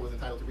 the consumer was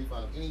entitled to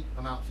refund of any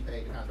amount she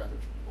paid the contractor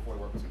before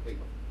the work was complete.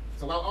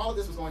 So while all of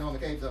this was going on,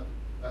 McCabe's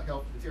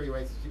health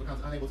deteriorates. She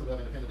becomes unable to live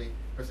independently.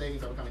 Her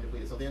savings are becoming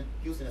depleted. So then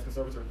Houston, as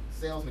conservator,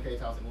 sells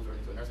McCabe's house and moves her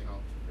into a nursing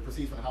home. The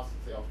proceeds from the house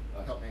sale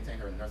help maintain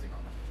her in the nursing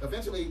home.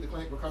 Eventually, the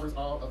clinic recovers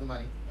all of the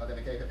money that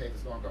McCabe had paid to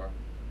StormGuard.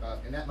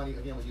 And that money,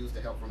 again, was used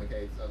to help for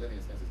McCabe's living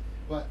expenses.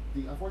 But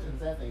the unfortunate and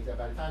sad thing is that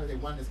by the time that they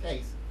won this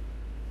case,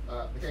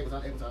 McCabe was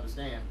unable to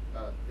understand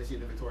that she had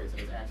been victorious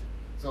in this action.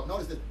 So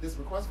notice that this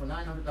request for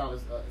 $900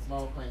 in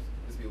small claims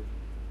dispute,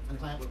 and the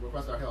client would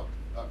request our help,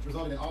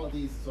 resulted in all of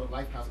these sort of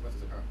life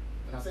consequences occurring.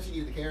 And now, since she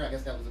needed the care, I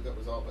guess that was a good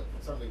result, but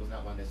certainly was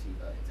not one that she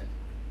intended.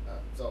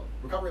 So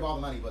recovery of all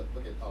the money, but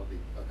look at all of the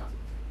consequences.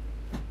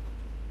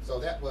 So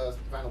that was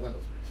final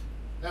windows.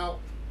 Now,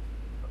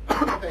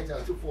 page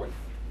 240.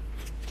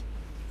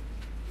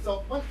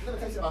 So one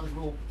limitation about this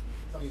rule,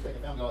 some of you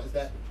taking family law, is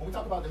that when we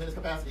talk about diminished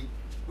capacity,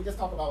 we just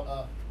talk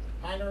about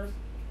minors,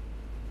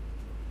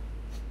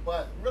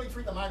 but really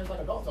treat the minors like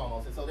adults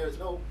almost. And so there's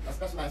no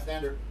specialized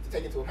standard to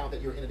take into account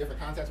that you're in a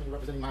different context when you're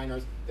representing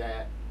minors,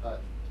 that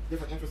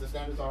different interests and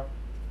standards are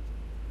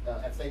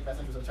at stake, best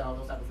interest of the child,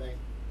 those type of things.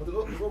 But the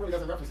rule really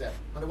doesn't reference that.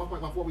 Under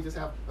 1.14, we just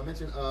have a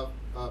mention of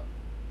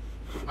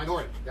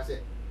minority. That's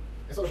it.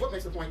 And so the book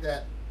makes the point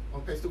that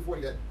on page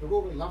 240 that the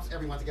rule really lumps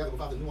everyone together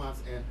without the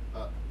nuance and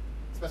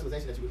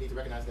specialization that you would need to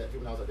recognize that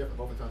juveniles are different,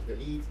 both in terms of their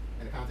needs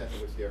and the context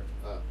in which their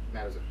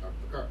matters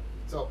occur.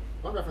 So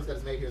one reference that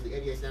is made here is the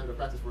ABA standard of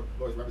practice for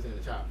lawyers representing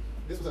the child.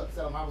 This was a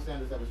set of model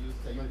standards that was used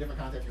to say you're in a different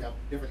context, you have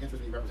different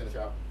interests when you represent a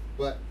child.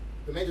 But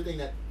the major thing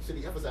that should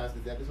be emphasized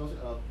is that this notion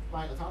of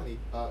client autonomy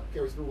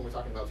carries through when we're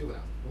talking about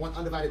juveniles. We want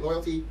undivided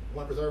loyalty, we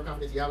want preserved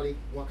confidentiality,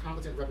 we want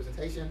competent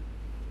representation,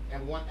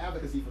 and we want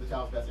advocacy for the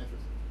child's best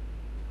interest.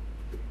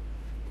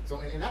 So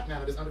in that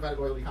manner, this undivided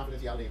loyalty,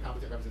 confidentiality, and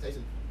competent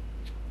representation,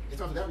 in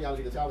terms of that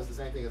reality, the child is the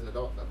same thing as an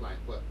adult client,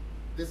 but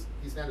these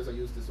standards are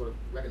used to sort of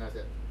recognize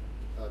that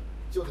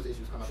children's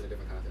issues come up in a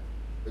different context.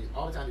 But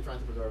all the time you're trying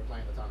to preserve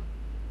client autonomy.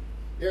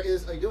 There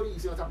is a duty, you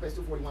see on top of page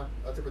 241,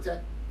 to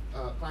protect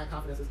client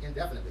confidences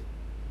indefinitely.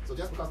 So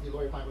just because the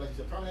lawyer-client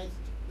relationship terminates,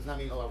 does not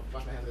mean, oh, I'll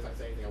wash my hands of this, I can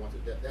say anything I want to.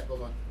 That goes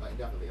on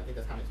indefinitely. I think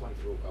that's comment 20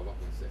 to rule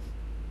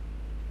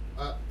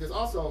 1.6. There's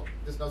also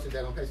this notion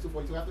that on page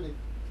 242, after the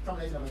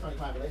termination of an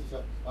attorney-client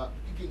relationship,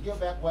 you can give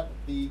back what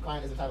the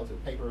client is entitled to,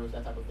 papers,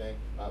 that type of thing,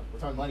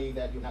 return money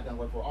that you've not done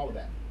work for, all of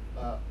that.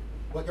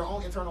 But your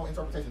own internal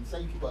interpretation,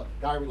 say you keep a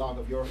diary log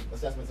of your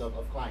assessments of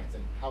clients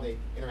and how they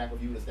interact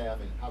with you, the staff,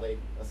 and how they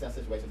assess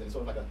situations, and it's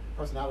sort of like a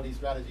personality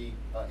strategy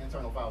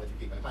internal file that you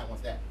keep, and the client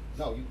wants that.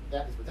 No,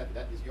 that is protected.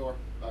 That is your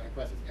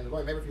impressions. And the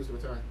lawyer may refuse to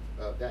return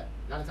that,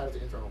 not entitled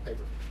to internal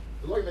papers.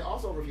 The lawyer may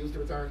also refuse to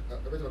return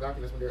original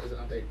documents when there is an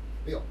unpaid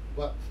bill.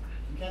 But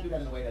you can't do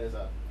that in a way that is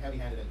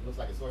heavy-handed and looks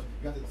like it's source.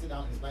 You have to sit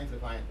down and explain to the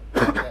client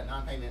that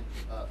non-payment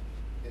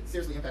it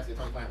seriously impacts the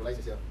attorney-client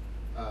relationship.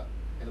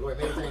 And the lawyer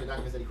may retain the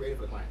documents that he created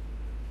for the client.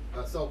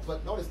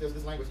 But notice there's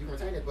this language, you can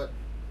retain it, but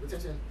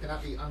retention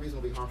cannot be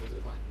unreasonably harmful to the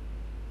client.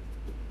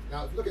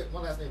 Now, if you look at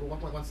one last thing, rule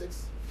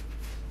 1.16,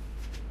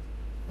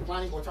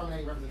 declining or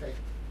terminating representation.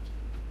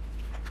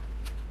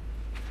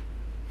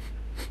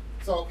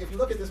 So if you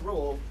look at this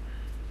rule,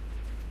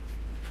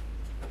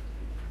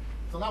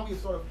 so now we've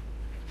sort of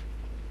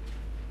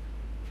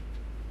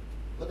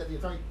looked at the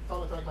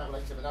total attorney-client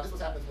relationship, and now this is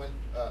what happens when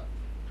the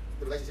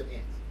relationship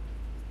ends.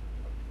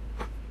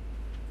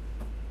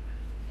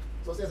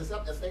 So it says,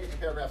 as stated in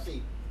paragraph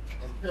C,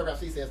 and paragraph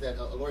C says that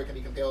a lawyer can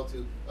be compelled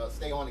to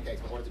stay on the case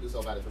in order to do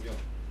so by the tribunal.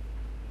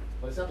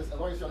 But except a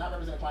lawyer shall not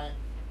represent a client,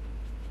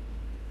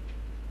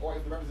 or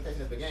if the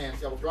representation has began,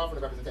 shall withdraw from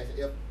the representation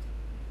if.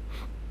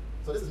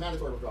 So this is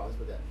mandatory withdrawal. Let's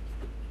put that.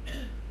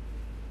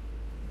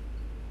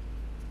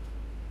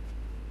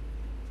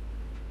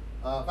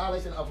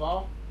 Violation of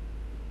law.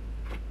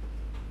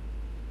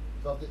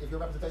 So if your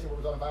representation will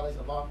result in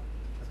violation of law,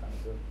 that's kind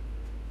of true.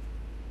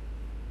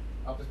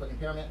 I'll just put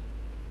impairment.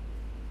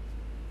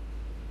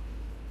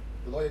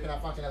 The lawyer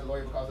cannot function as a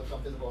lawyer because of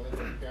some physical or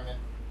mental impairment.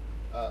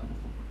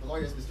 The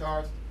lawyer is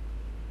discharged.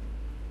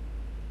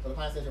 So the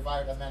client says you're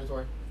fired, that's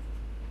mandatory.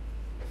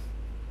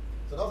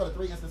 So those are the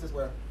three instances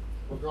where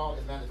withdrawal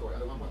is mandatory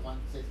under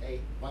 1.16A,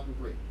 1 through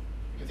 3. You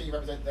continue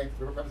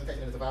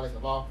representation is a violation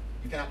of law.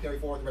 You cannot carry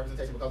forward the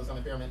representation because of some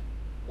impairment,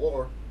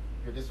 or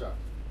you're discharged.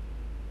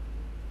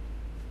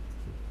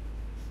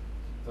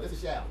 So this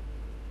is shall.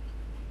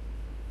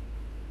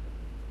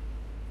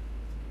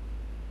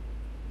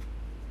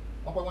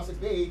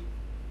 (1.16B)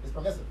 is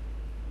permissive.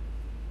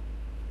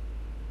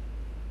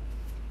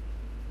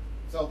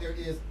 So there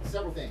is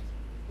several things.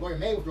 The lawyer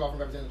may withdraw from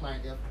representing the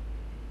client if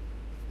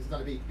this is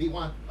going to be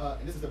B1,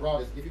 and this is the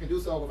broadest, if you can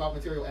do so without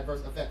material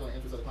adverse effect on the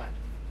interests of the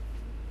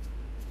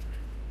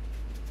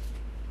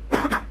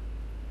client.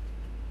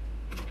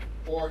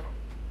 Or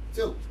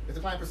 2, if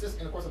the client persists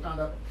in the course of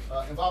conduct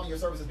involving your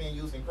services being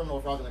used in criminal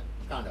or fraudulent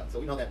conduct. So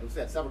we know that we've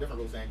set several different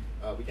rules saying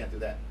we can't do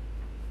that.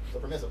 So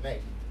permissive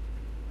may.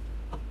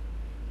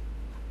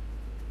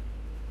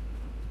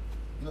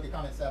 You look at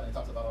comment 7, it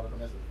talks about all the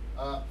permissive.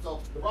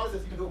 So the broadest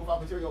is you can do it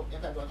without material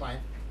impact on the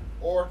client.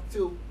 Or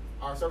 2,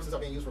 our services are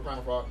being used for crime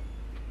or fraud,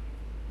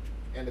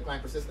 and the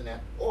client persists in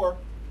that. Or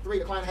 3,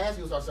 the client has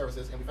used our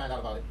services and we find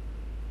out about it.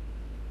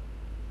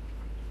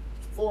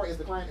 4 is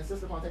the client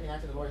insists upon taking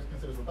action the lawyer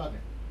considers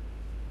repugnant.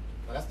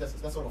 Now that's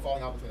sort of a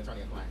falling out between attorney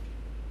and client.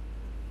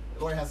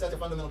 The lawyer has such a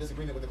fundamental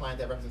disagreement with the client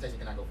that representation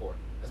cannot go forward.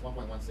 That's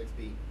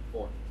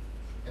 1.16B4.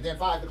 And then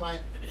 5, the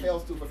client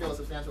fails to fulfill a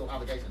substantial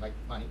obligation, like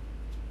money.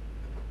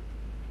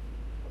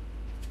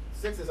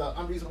 6 is an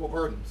unreasonable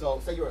burden. So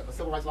say you're a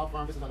civil rights law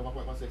firm, this is under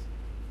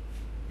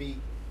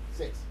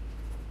 1.16B6.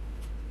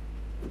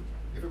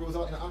 If it will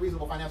result in an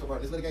unreasonable financial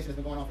burden, this litigation has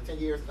been going on for 10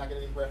 years, it's not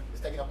getting anywhere, it's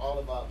taking up all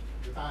of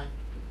your time,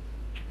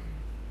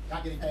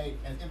 not getting paid,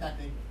 and it's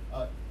impacting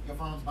your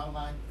firm's bottom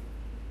line,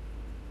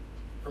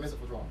 permissive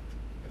withdrawal.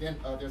 And then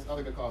there's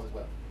other good cause as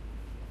well.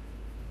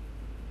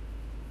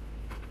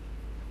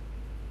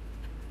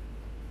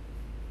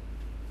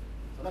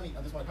 So I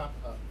just want to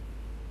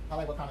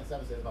highlight what comment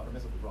 7 says about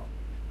permissive withdrawal.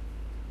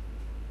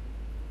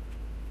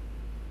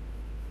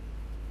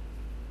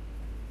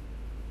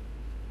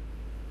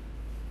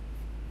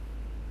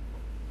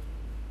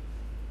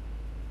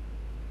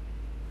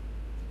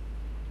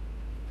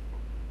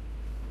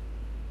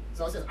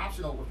 So it says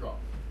optional withdrawal.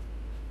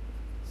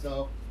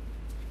 So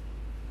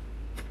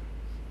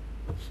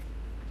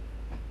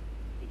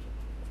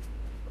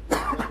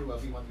let's do B1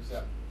 through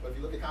 7. But if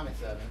you look at comment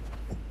 7,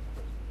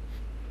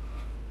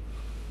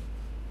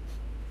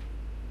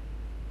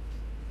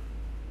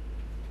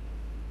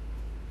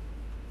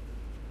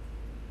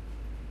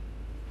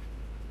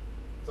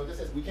 so this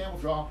says we can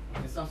withdraw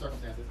in some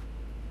circumstances,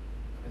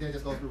 and then it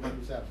just goes through 1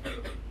 through 7.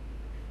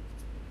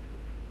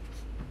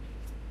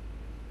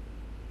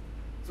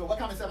 So what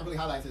comment 7 really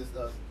highlights is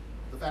the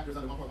factors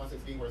under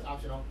 1.16b where it's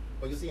optional,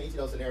 but you see in each of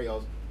those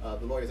scenarios,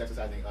 the lawyer is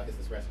exercising his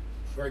discretion.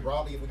 Very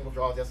broadly, if we can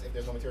withdraw just if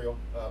there's no material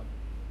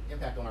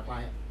impact on our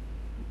client,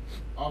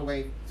 all the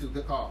way to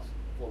good cause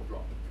for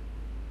withdrawal.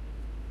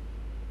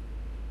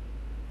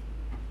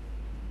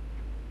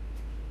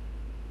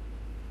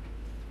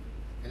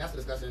 And that's the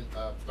discussion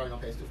starting on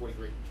page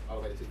 243 all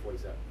the way to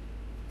 247.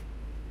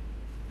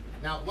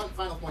 Now, one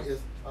final point is,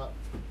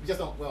 you just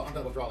don't, well, I'm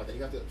going to withdraw like that.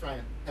 You have to try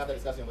and have that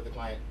discussion with the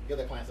client, give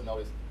that client some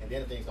notice, and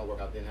then if things don't work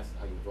out, then that's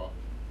how you withdraw.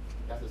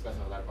 That's the discussion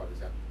on the latter part of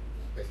this chapter,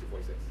 page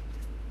 246.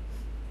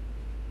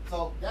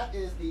 So that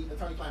is the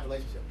attorney-client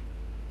relationship.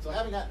 So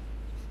having that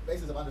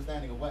basis of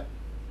understanding of what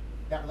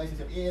that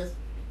relationship is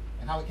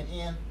and how it can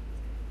end,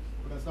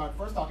 we're going to start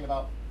first talking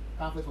about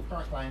conflicts with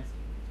current clients,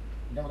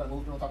 and then we're going to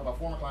move through and talk about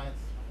former clients,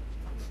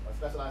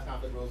 specialized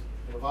conflict rules,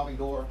 the revolving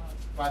door,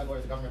 private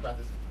lawyers, government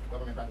practice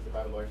to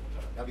private lawyers.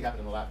 That'll be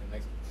happening a lot in the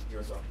next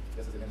year or so,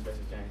 just as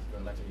administrations change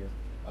during election years.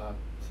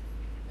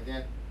 And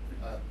then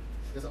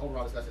just an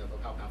overall discussion of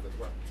how conflicts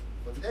work.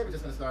 But today we're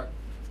just going to start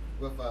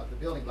with the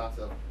building blocks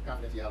of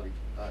confidentiality.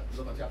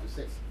 Look on chapter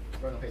 6,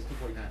 starting on page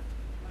 249.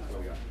 That's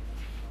where we are.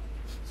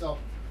 So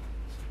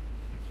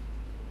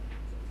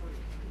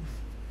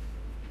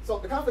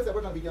the conflicts that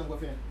we're going to be dealing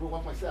with in Rule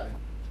 1.7,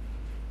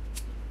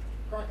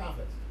 current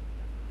conflicts.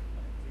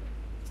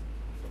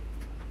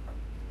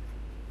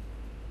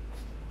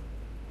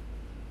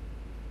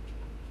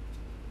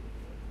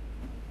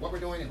 What we're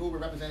doing and who we're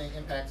representing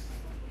impacts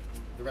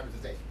the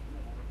representation.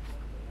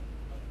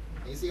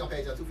 And you see on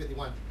page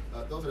 251,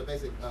 those are the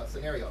basic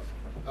scenarios.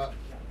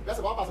 Best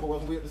of all possible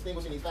worlds, when we're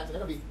distinguishing these facts, and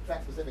they're going to be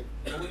fact specific.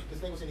 When we're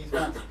distinguishing these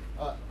facts,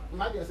 we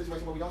might be in a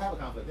situation where we don't have a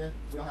conflict. Then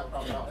we don't have a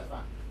problem at all. That's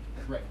fine.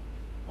 That's great.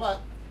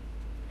 But,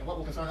 and what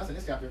will concern us in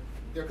this chapter,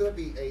 there could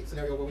be a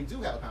scenario where we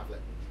do have a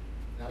conflict.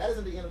 Now, that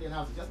isn't the end of the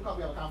analysis. Just because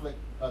we have a conflict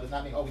does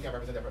not mean, oh, we can't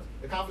represent that person.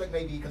 The conflict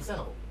may be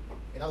consentable.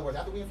 In other words,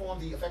 after we inform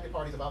the affected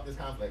parties about this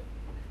conflict,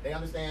 they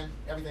understand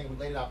everything, we've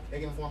laid it out, they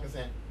give informed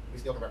consent, we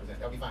still can represent.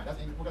 That'll be fine.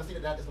 We're going to see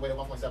that is the way that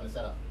 1.7 is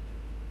set up.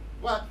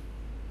 But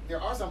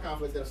there are some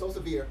conflicts that are so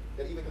severe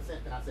that even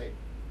consent cannot save.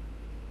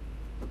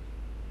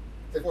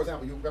 Say, for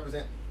example, you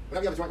represent,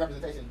 whenever you have a joint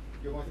representation,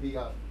 you're going to be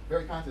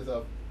very conscious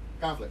of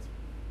conflicts.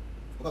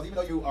 Because even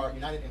though you are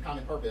united in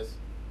common purpose,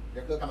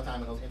 there could come a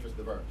time when those interests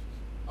diverge.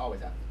 Always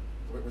happens.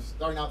 So we're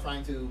starting out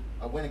trying to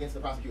win against the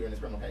prosecutor in this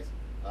criminal case,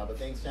 but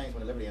things change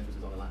when the liberty interest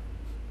is on the line.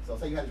 So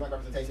say you had a joint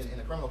representation in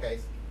a criminal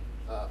case,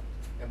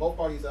 and both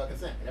parties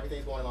consent, and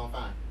everything's going along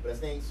fine. But as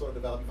things sort of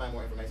develop, you find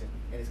more information,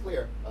 and it's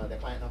clear that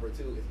client number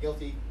 2 is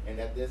guilty, and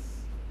that this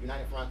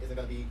united front isn't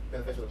going to be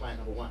beneficial to client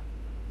number 1,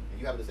 and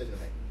you have a decision to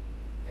make.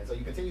 And so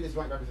you continue this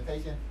joint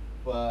representation,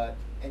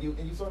 and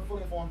you sort of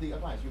fully inform the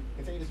clients. You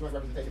continue this joint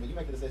representation, but you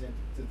make the decision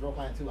to throw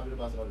client 2 under the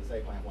bus in order to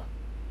save client 1.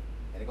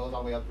 And it goes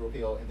all the way up through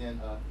appeal, and then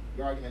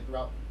your argument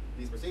throughout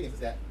these proceedings is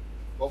that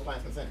both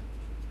clients consented.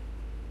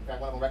 In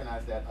fact, one of them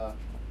recognized that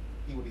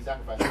he would be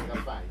sacrificed. That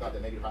was fine. He thought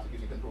that maybe the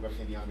prosecution couldn't prove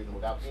everything beyond reasonable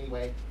doubt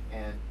anyway,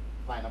 and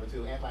client number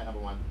 2 and client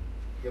number 1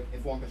 give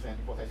informed consent,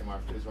 in quotation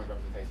marks, to this joint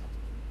representation.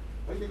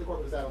 What do you think the court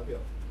would decide on appeal?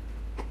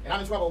 And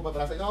I'm in trouble, but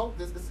I say, no,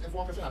 this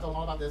informed consent, I told him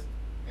all about this,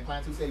 and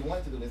client 2 said he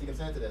wanted to do this, he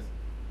consented to this,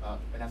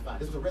 and that's fine.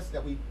 This was a risk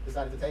that we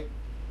decided to take.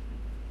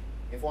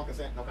 Informed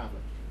consent, no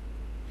conflict.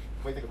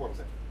 What do you think the court would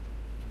say?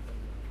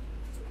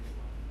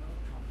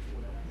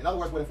 In other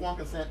words, would informed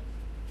consent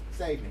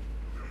save me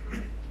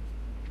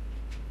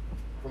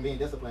from being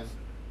disciplined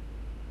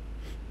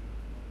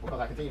because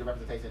I continue the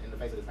representation in the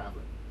face of this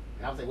conflict?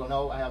 And I would say, well,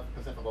 no, I have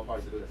consent from both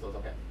parties to do this, so it's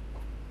okay.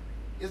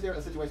 Is there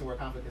a situation where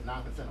conflict is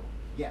non-consentable?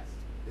 Yes.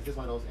 Is this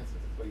one of those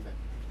instances? What do you think?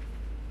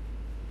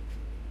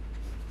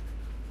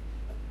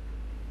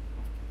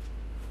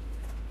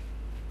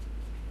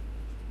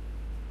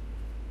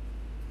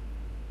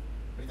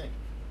 What do you think?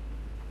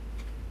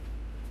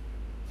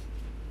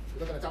 You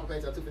look at the top of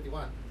page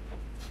 251.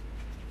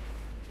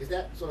 Is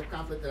that sort of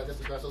conflict that I just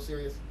described so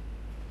serious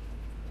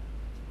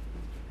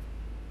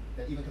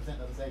that even consent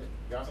doesn't save it?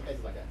 There are some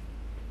cases like that.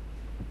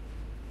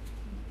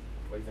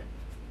 What do you think?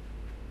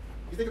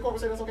 You think the court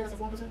would say that's okay, that's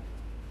informed consent?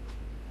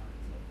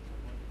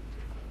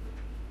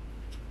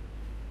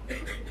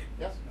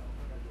 Yes?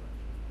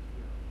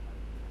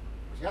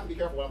 But you have to be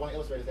careful. What I want to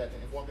illustrate is that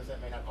informed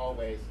consent may not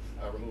always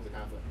remove the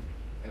conflict.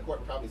 And the court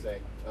would probably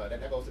say,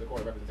 that goes to the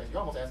court of representation.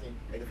 You're almost asking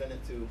a defendant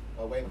to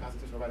waive a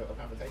constitutional right of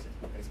confrontation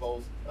and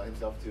expose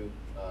himself to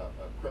a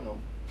criminal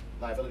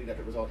liability that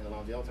could result in a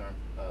long jail term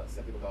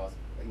simply because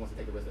he wants to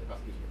take the risk that the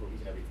prosecution can prove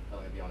each and every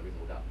element beyond a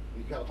reasonable doubt.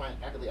 You have a client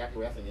actively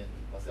acquiescing in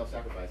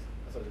self-sacrifice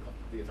so that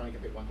the attorney can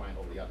pick one client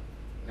over the other.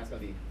 And that's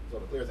going to be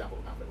sort of a clear example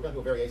of conflict. We're going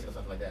to do a variation of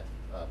something like that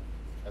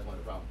as one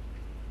of the problems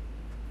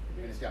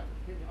in this chapter.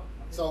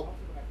 So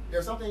there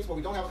are some things where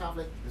we don't have a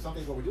conflict, there's some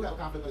things where we do have a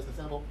conflict but it's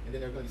consentable, and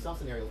then there are going to be some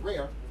scenarios,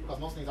 rare, because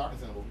most things are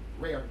consentable,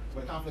 rare,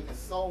 where the conflict is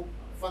so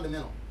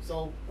fundamental,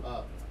 so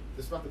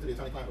destructive to the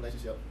attorney-client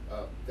relationship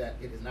that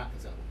it is not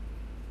consentable.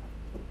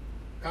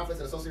 Conflicts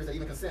that are so serious that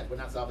even consent would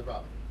not solve the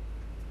problem.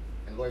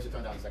 And the lawyer should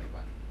turn down the second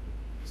client.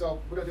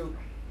 So we're going to do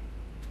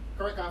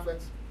current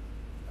conflicts,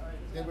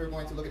 then we're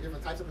going to look at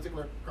different types of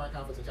particular current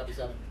conflicts in Chapter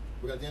 7.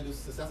 We're going to then do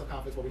successive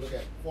conflicts where we look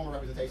at former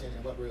representation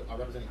and what we are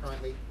representing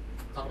currently,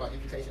 talk about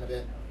imputation of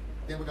it.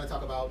 Then we're going to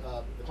talk about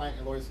the client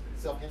and lawyer's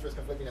self-interest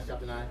conflicting, that's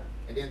Chapter 9.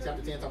 And then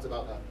Chapter 10 talks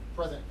about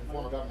present and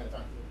former government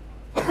attorneys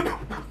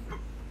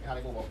and how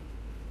they move over.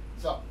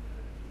 So,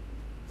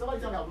 somebody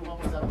tell me how Rule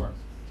 1.7 works.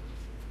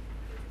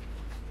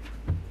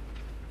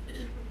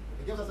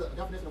 It gives us a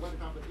definition of what the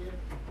conflict is.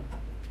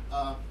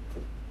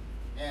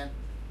 And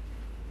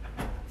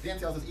then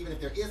tells us even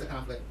if there is a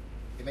conflict,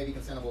 it may be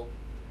consentable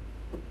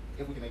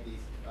if we can make these,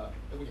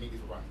 if we can meet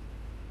these requirements.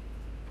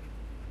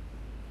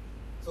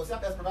 So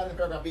except as provided in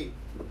paragraph B.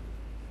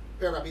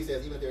 Paragraph B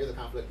says even if there is a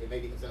conflict, it may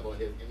be consentable,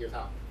 and here's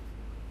how.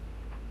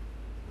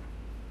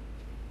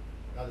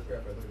 Now this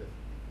paraphrase, look at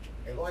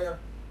this. A lawyer,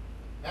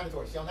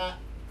 mandatory, shall not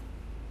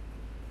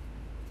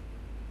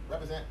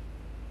represent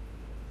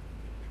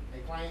a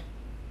client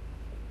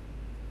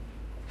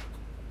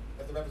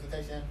if the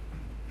representation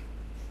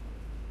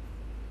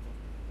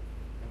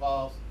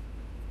involves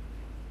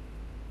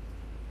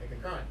a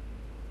concurrent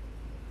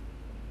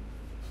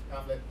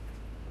conflict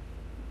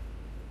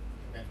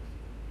of interest.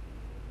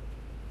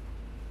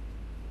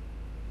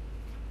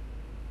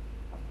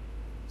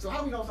 So how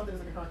do we know something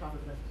is a concurrent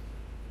conflict of interest?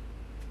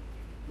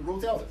 The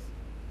rule tells us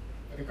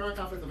a concurrent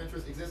conflict of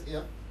interest exists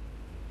if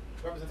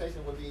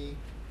representation would be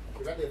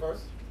directly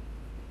adverse.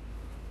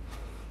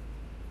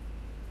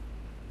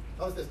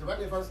 Notice this,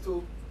 directly adverse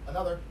to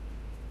another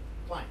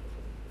client.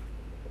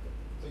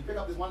 So you pick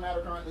up this one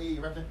matter currently,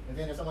 you represent, and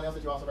then there's someone else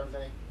that you're also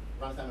representing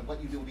around the time, and what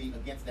you do will be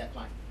against that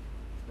client.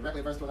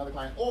 Directly adverse to another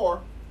client,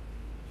 or,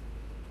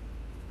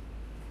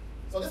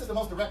 so this is the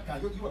most direct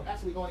kind. You are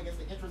actually going against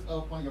the interest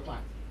of one of your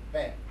clients.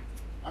 Bad.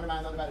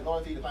 Undermines undivided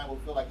loyalty, the client will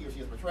feel like he or she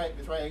is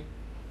betrayed.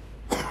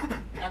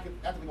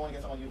 Actively going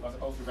against someone you are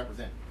supposed to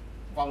represent.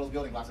 Follow those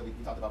building blocks that we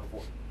talked about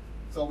before.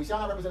 So we shall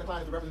not represent a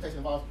client if the representation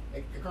involves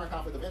a concurrent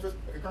conflict of interest.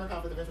 A concurrent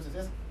conflict of interest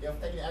exists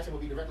if taking the action will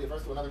be directly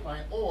adverse to another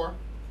client, or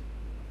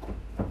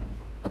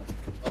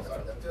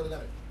materially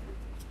limited.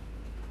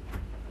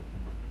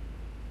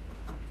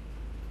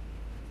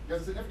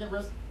 There's a significant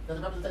risk that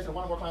the representation of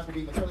one or more clients will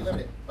be materially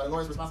limited by the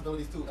lawyer's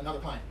responsibilities to another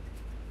client.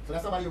 So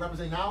that's somebody you're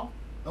representing now,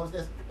 notice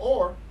this,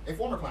 or a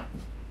former client,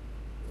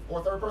 or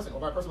a third person, or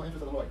by personal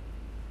interest of the lawyer.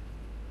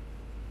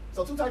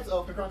 So two types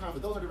of concurrent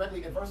conflict. Those are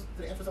directly adverse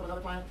to the interest of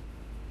another client,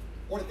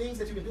 or the things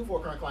that you can do for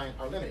a current client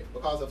are limited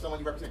because of someone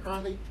you represent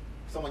currently,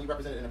 someone you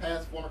represented in the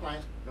past, former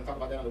client. We're going to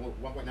talk about that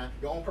under 1.9.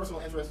 Your own personal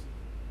interest.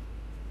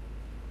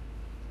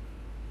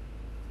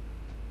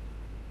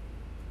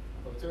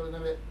 Materially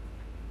limited.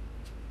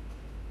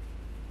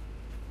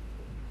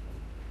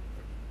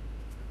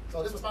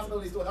 So this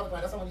responsibility is to another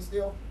client. That's someone you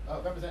still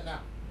represent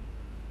now,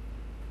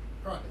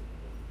 currently.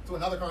 To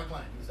another current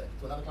client, you can say.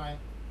 To another client.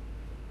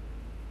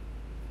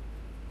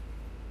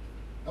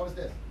 Notice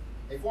this.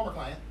 A former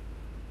client.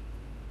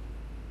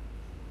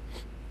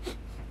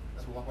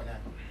 That's Rule 1.9. And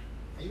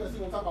you're going to see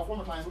when we talk about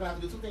former clients, we're going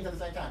to have to do two things at the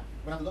same time.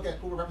 We're going to have to look at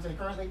who we're representing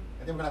currently,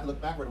 and then we're going to have to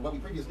look backward at what we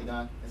previously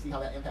done and see how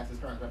that impacts this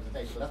current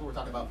representation. So that's what we're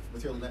talking about,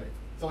 materially limited.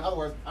 So in other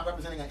words, I'm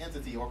representing an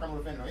entity or a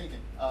criminal defendant or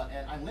anything,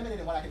 and I'm limited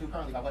in what I can do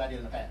currently by what I did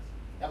in the past.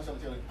 That was so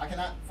materially. I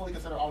cannot fully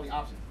consider all the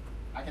options.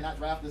 I cannot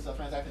draft this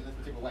transaction in this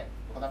particular way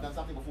because I've done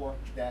something before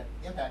that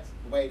impacts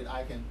the way that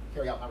I can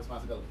carry out my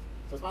responsibilities.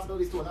 So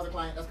responsibilities to another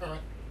client, that's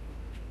current.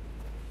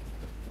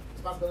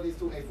 Responsibilities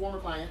to a former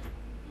client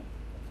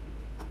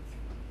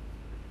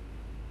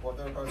or a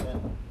third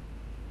person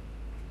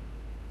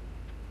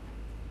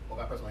or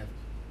by personal interest.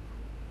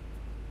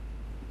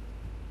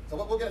 So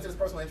we'll get into this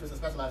personal interest and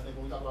specialized things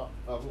when we talk about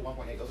Rule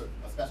 1.8. Those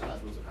are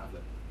specialized rules of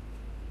conflict.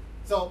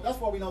 So that's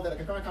why we know that a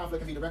concurrent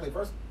conflict can be directly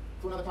adverse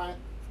to another client.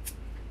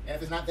 And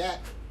if it's not that,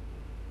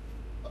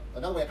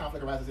 another way a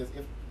conflict arises is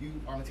if you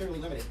are materially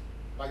limited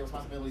by your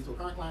responsibilities to a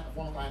current client, a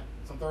former client,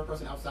 some third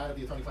person outside of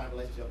the attorney-client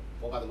relationship,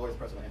 or by the lawyer's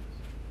personal interest.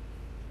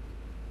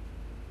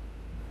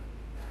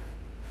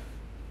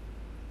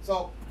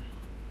 So,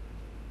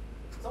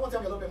 someone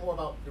tell me a little bit more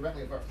about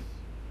directly adverse.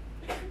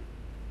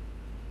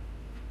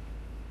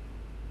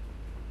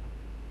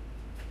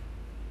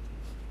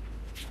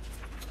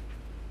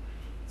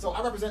 So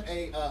I represent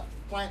a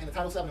client in the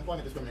Title VII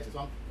employment discrimination. So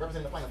I'm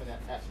representing the plaintiff in that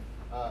action.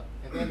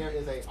 And then there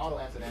is a auto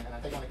accident, and I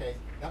take on the case.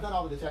 And I've done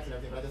all of the checks and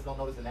everything, but I just don't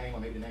notice the name, or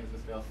maybe the name is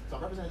misspelled. So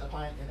I'm representing a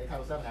client in a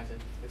Title VII action.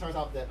 It turns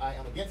out that I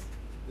am against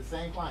the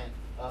same client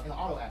in an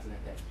auto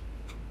accident case.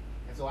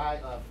 And so I,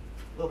 a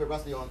little bit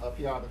rusty on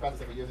PR, I've been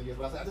practicing for years and years,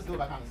 but I just do it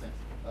by common sense.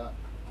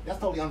 That's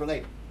totally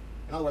unrelated.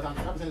 In other words, I'm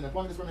representing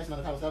employment discrimination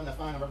under Title VII, that's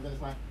fine, I'm representing this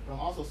client, but I'm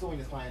also suing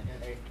this client in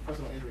a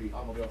personal injury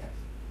automobile case.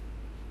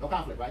 No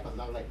conflict, right? Because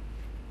it's unrelated,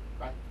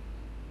 right?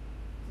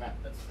 Matt?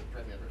 That's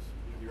directly adverse.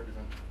 You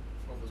represent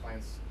both of those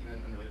clients, even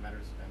in unrelated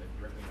matters, and if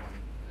you represent one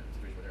in a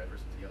situation where they're adverse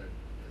to the other,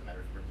 it doesn't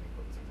matter if you're representing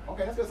both at the same time.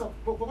 Okay, that's good. So,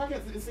 but why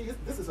can't, see,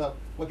 this is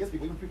what gets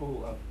people, even people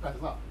who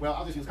practice law. Well,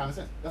 I'll just use common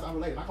sense. That's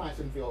unrelated. My client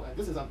shouldn't feel,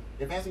 this is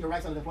advancing your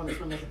rights under employment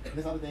discrimination, and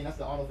this other thing, that's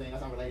the auto thing,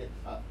 that's unrelated.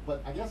 But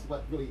I guess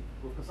what really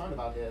we're concerned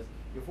about is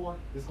you're for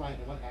this client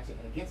in one action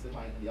and against the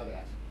client in the other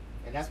action.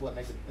 And that's what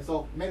makes it. And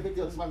so, made a big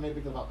deal. This is why I made a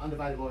big deal about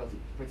undivided loyalty,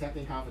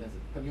 protecting confidence,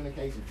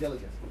 communication,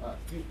 diligence.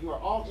 You are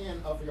all in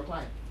for your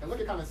client. And look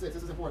at comment 6.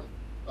 This is important.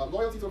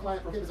 Loyalty to a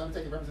client prohibits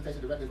undertaking representation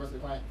directly versus the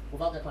client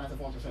without that client's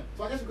informed consent.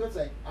 So I guess you could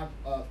say, I'm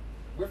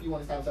with you on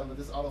this Title VII, but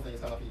this auto thing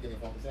is coming up. Can you give me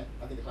informed consent?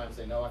 I think the client would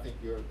say, no, I think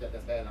that's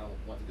bad, and I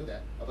don't want to do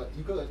that. But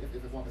you could if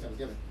informed consent was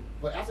given.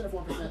 But absent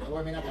informed consent, the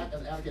lawyer may not act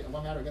as an advocate in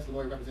one matter against the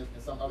lawyer represents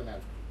in some other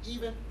matter,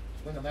 even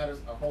when the matters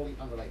are wholly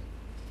unrelated.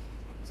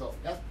 So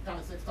that's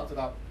comment 6 talks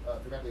about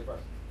directly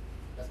adverse.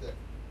 That's good.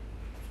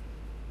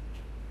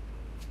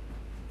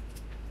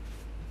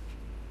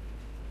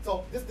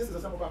 So this is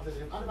a simple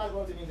proposition. If undivided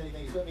loyalty means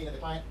anything, it should mean that the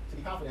client should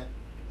be confident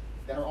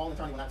that her own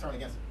attorney will not turn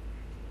against her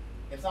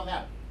in some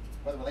matter,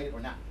 whether related or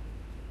not.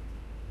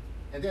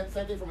 And then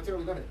same thing for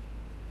materially limited.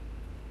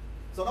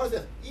 So notice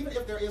this, even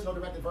if there is no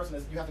direct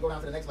adverseness, you have to go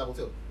down to the next level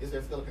too. Is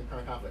there still a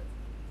concurrent conflict?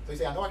 So you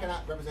say, I know I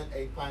cannot represent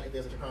a client if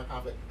there's a concurrent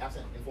conflict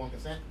absent informed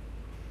consent.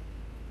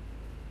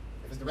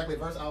 If it's directly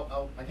adverse,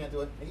 I can't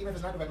do it. And even if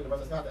it's not directly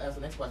adverse, I still have to ask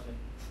the next question,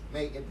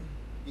 may it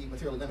be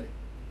materially limited?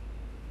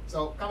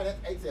 So comment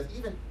 8 says,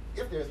 even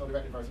if there is no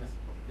direct adverseness,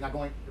 you're not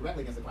going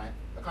directly against the client.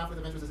 A conflict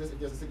of interest is this if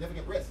there's a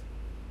significant risk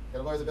that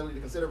a lawyer's ability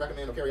to consider,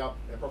 recommend, or carry out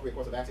an appropriate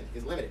course of action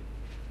is limited.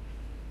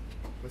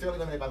 Materially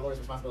limited by the lawyer's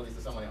responsibilities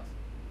to someone else.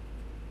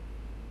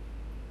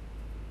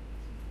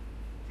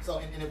 So,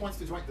 and it points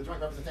to the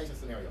joint representation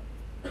scenario,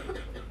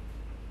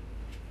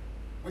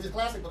 which is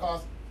classic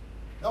because,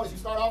 notice you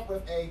start off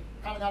with a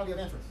commonality of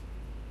interest.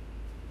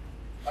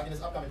 Like in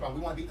this upcoming problem,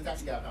 we want to beat the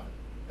taxi cab company.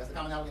 That's the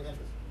commonality of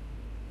interest.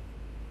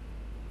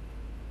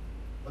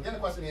 But then the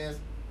question is,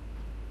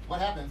 what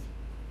happens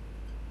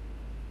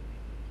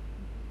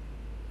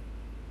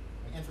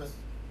when interests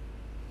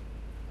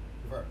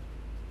diverge?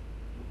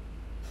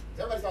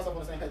 So everybody starts off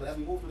on the same page, but as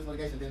we move through this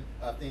litigation, then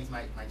things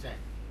might change.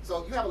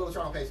 So you have a little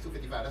chart on page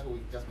 255. That's what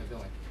we've just been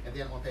doing. And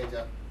then on page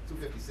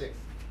 256.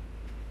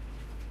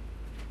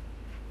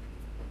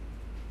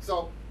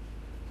 So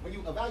when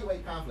you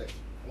evaluate conflict,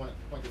 I want to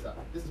point this out.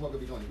 This is what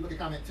we'll be doing. If you look at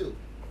comment 2,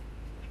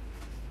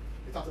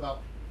 it talks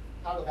about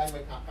how to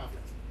evaluate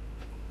conflict.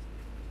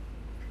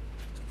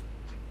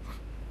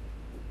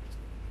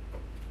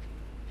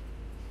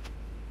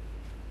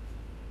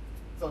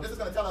 So this is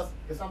going to tell us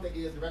if something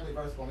is directly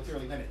adverse or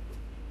materially limited.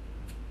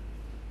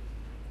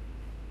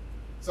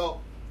 So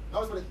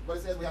notice what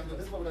it says we have to do.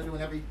 This is what we're going to do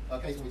in every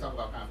case when we talk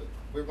about conflict.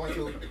 We're going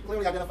to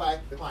clearly identify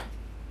the client.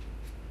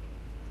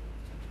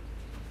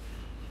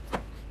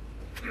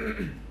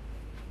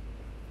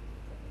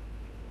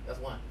 That's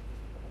one.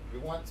 We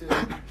want to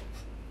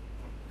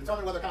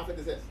determine whether conflict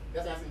exists.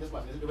 That's asking this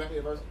question. Is it directly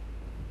adverse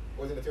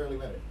or is it materially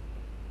limited?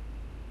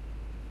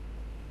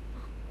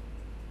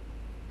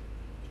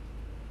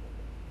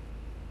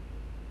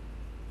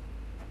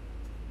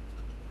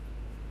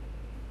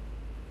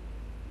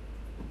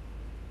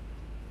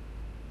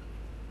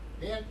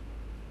 Then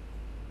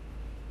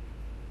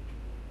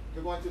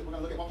we're going to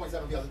look at 1.7b.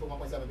 I'll just put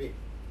 1.7b.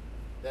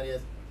 That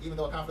is, even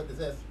though a conflict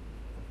exists,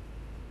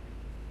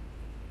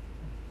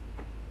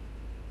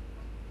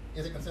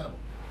 is it consentable?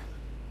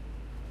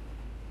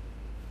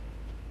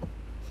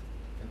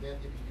 And then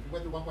if you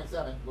went through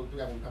 1.7, we'll do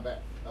that when we come back.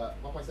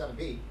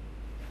 1.7b.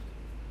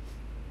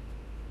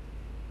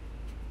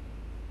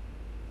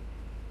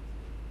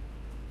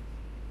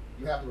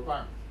 You have the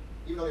requirements.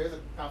 Even though there is a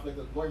conflict,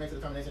 the lawyer makes a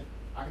determination.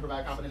 I can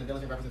provide competent and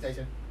diligent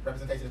representation.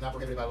 Representation is not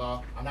prohibited by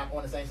law. I'm not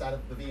on the same side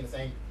of the V in the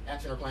same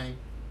action or claim.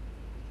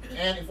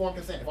 And informed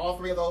consent. If all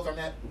three of those are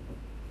met,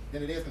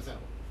 then it is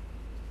consentable.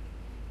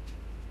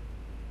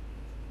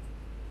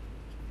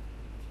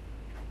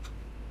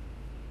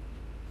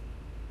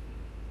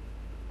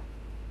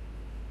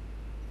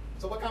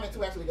 So what comment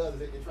 2 actually does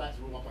is it tracks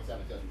rule 1.7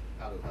 and tells you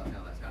how to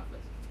analyze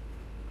conflicts.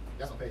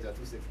 That's on page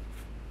 260.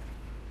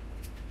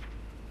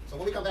 So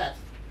when we come back,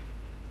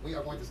 we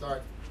are going to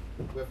start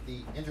with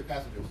the injured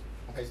passengers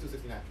on page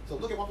 269. So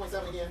look at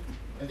 1.7 again,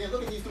 and then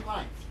look at these two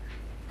clients.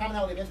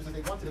 Commonality of interest is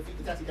they want to defeat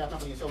the taxi cab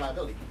company and show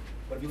liability.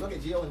 But if you look at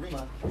Gio and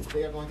Rima,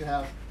 they are going to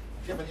have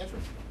different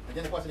interests. And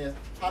then the question is,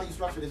 how do you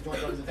structure this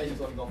joint representation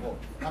so it can go forward?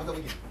 Have a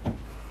good weekend.